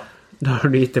 Ja. Da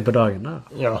hadde du gitt det på dagen da?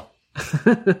 Ja.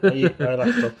 Jeg har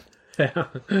lagt opp. Ja.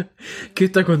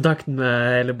 Kutta kontakten med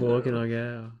hele bordhockey-Norge.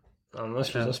 Ja, nå har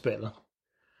jeg sluttet å spille.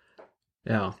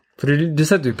 Ja, for du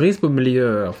setter jo pris på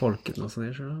miljøet og folket og sånn,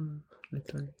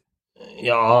 ikke det?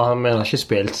 Ja, men jeg har ikke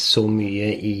spilt så mye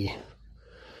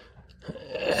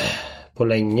på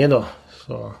lenge da,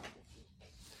 så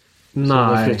når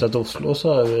jeg flyttet til Oslo så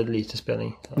er det lite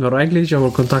spilling. Nå har du egentlig ikke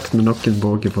holdt kontakt med noen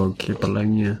borgerfolk på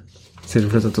lenge siden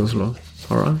du flyttet til Oslo,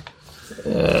 har du?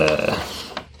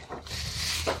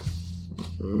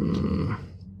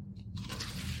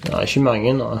 Ja, ikke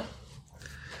mange nå.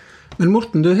 Men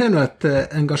Morten, du har nå et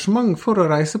engasjement for å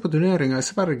reise på turneringer I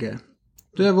Sverige.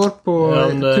 Du har vært på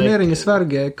turnering I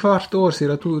Sverige hvert år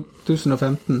siden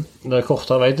 2015. Det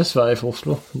kortere vei til Sverige fra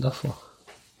Oslo, derfor.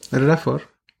 Er det derfor?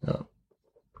 Ja.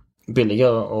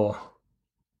 Billigere og...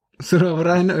 Så det var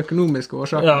rene økonomiske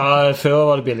årsaker? Ja, før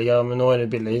var det billigere, men nå er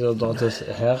det billigere å dra til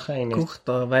her, egentlig.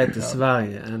 Kortere vei til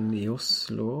Sverige enn I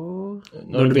Oslo?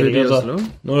 Nå er det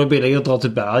billigere å dra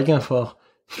til Bergen, for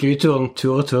flyturen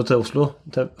tur til Oslo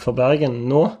fra Bergen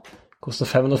nå koster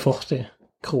 540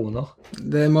 kroner.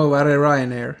 Det må være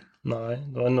Ryanair. Nei,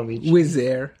 det var Norwegian. Wizz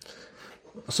Air.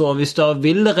 Så hvis du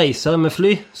vil reise med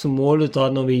fly, så må du dra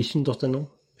norwegian.no.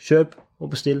 Kjøp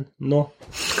og bestill nå.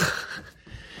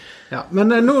 Ja, men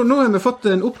nå har vi fått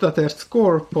en oppdatert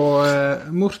score på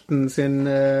Morten sin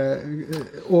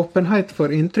åpenhet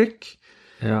for inntrykk.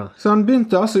 Ja. Så han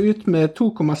begynte altså ut med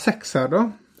 2,6 her da.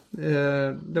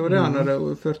 Det var det han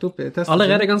hadde ført opp I testen.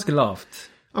 Allerede ganske lavt.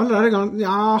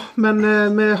 Ja, men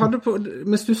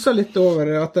vi stusset litt over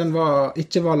at den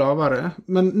ikke var lavere,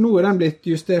 men nå den blitt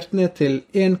justert ned til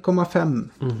 1,5.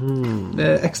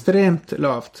 Det ekstremt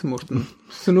lavt, Morten.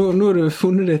 Så nå har du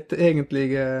funnet ditt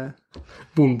egentlige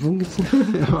bunnpunkt.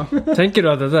 Ja. Tenker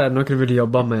du at dette noe du vil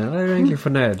jobbe med? Jeg jo egentlig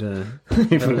fornøyd.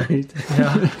 Jeg fornøyd.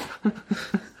 Ja.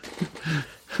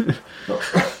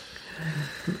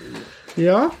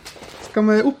 Ja. Skal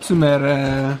vi oppsummere?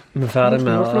 Vi ferdig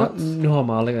med nå har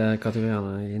vi alle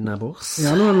kategoriene inne bords.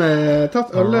 Ja, nå har vi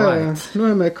tatt alle, nå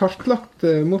har vi kartlagt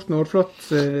Morten Aarflots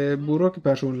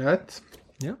bordhockeypersonlighet.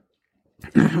 Ja.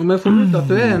 Og vi har funnet ut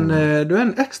at du er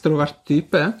en ekstrovert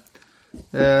type,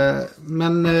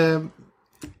 men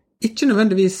ikke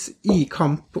nødvendigvis I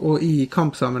kamp og I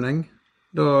kampsammenheng.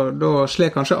 Da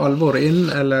slår kanskje alvoret inn,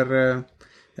 eller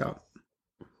ja.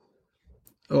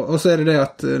 Og så er det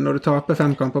at når du taper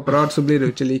 5 kamper på rad, så blir du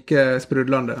ikke like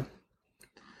sprudlende.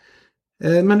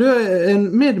 Men du er en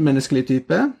medmenneskelig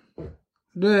type.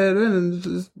 Du er en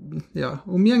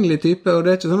omgjengelig type, og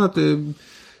det er ikke sånn at du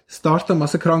starter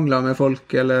masse krangler med folk,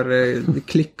 eller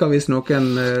klikker hvis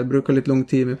noen bruker litt lang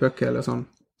tid med puck, eller sånn.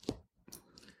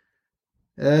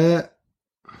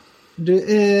 Du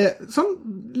er sånn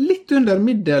litt under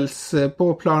middels på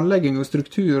planlegging og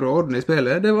struktur og orden I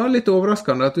spillet. Det var litt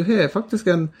overraskende at du har faktisk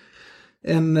en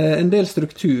del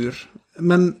struktur,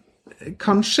 men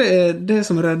kanskje det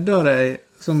som redder deg,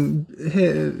 som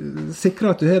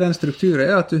sikrer at du har den strukturen,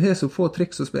 er at du har så få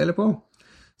triks å spille på.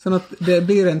 Sånn at det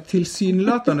blir en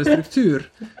tilsynelatende struktur,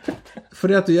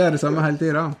 fordi at du gjør det samme hele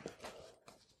tiden.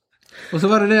 Og så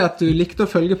var det at du likte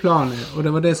å følge planen, og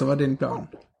det var det som var din plan.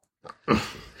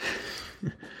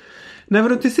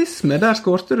 Nevrotisisme, der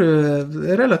skårte du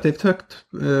relativt høyt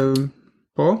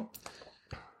på.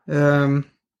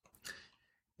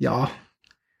 Ja,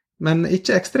 men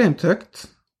ikke ekstremt høyt.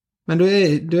 Men du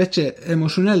er ikke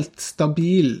emosjonelt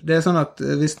stabil. Det er sånn at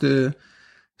hvis du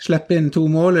slipper inn 2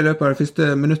 mål I løpet av det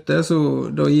første minuttet, så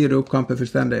da gir du opp kampen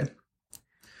fullstendig.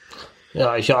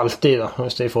 Ja, ikke alltid da.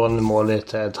 Hvis jeg får en mål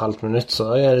etter et halvt minutt,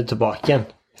 så er det tilbake igjen.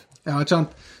 Ja, ikke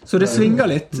sant. Så det svinger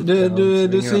litt.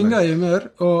 Du svinger I humør,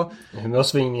 og...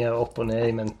 Humørsvinger opp og ned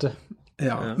I mente.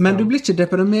 Ja, men du blir ikke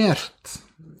deprimert.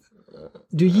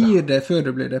 Du gir det før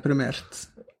du blir deprimert.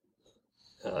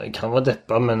 Jeg kan være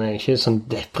deppet, men jeg ikke sånn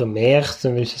deprimert.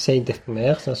 Jeg vil ikke si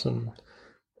deprimert. Det sånn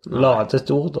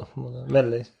ladet ord, da.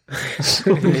 Veldig.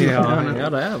 Ja,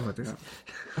 det faktisk.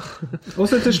 Og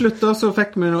så til slutt da, så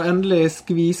fikk vi nå endelig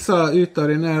skvisa ut av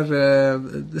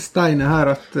denne steinen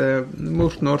her at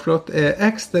Morten Aarflot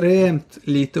ekstremt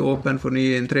lite åpen for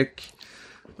nye inntrykk,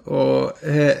 og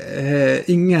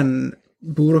ingen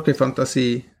borok i fantasi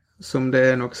som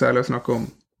det noe særlig å snakke om.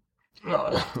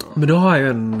 Men du har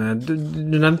jo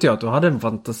du nevnte jo at du hadde en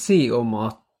fantasi om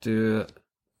at du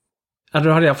hadde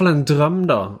I hvert fall en drøm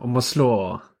da, om å slå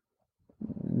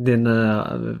dine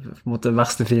på en måte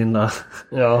verste fiender.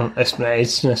 Ja, Espen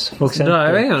Eidsnes, for eksempel.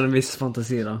 Det jo en viss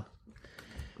fantasi da.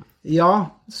 Ja,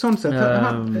 sånn sett.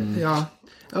 Ja.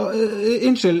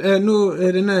 Unnskyld, nå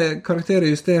denne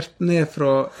karakteren justert ned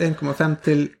fra 1,5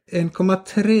 til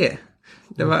 1,3.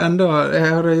 Det var jeg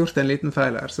hadde gjort en liten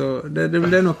feil her, så det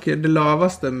nok det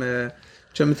laveste vi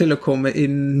kommer til å komme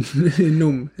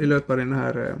innom I løpet av denne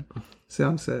her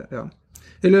seanse, ja.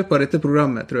 I løpet av dette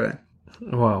programmet, tror jeg.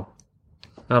 Wow.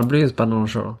 Ja, det blir jo spennende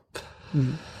å se da.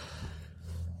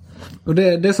 Og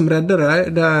det som redder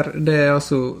deg, det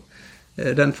altså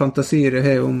den fantasien du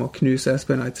har om å knuse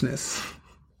Espen Eidsnes.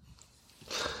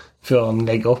 Før han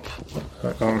legger opp.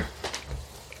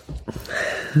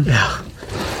 Ja.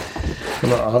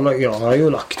 Han har jo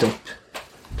lagt opp.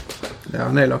 Ja,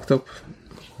 han lagt opp.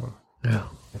 Ja.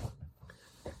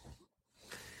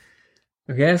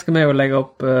 Ok, skal vi jo legge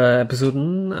opp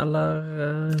episoden,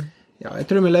 eller? Ja, jeg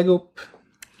tror vi legger opp.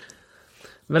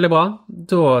 Veldig bra.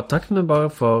 Da takker vi bare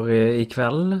for I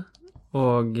kveld,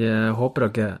 og håper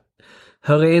dere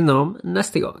hører innom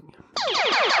neste gang.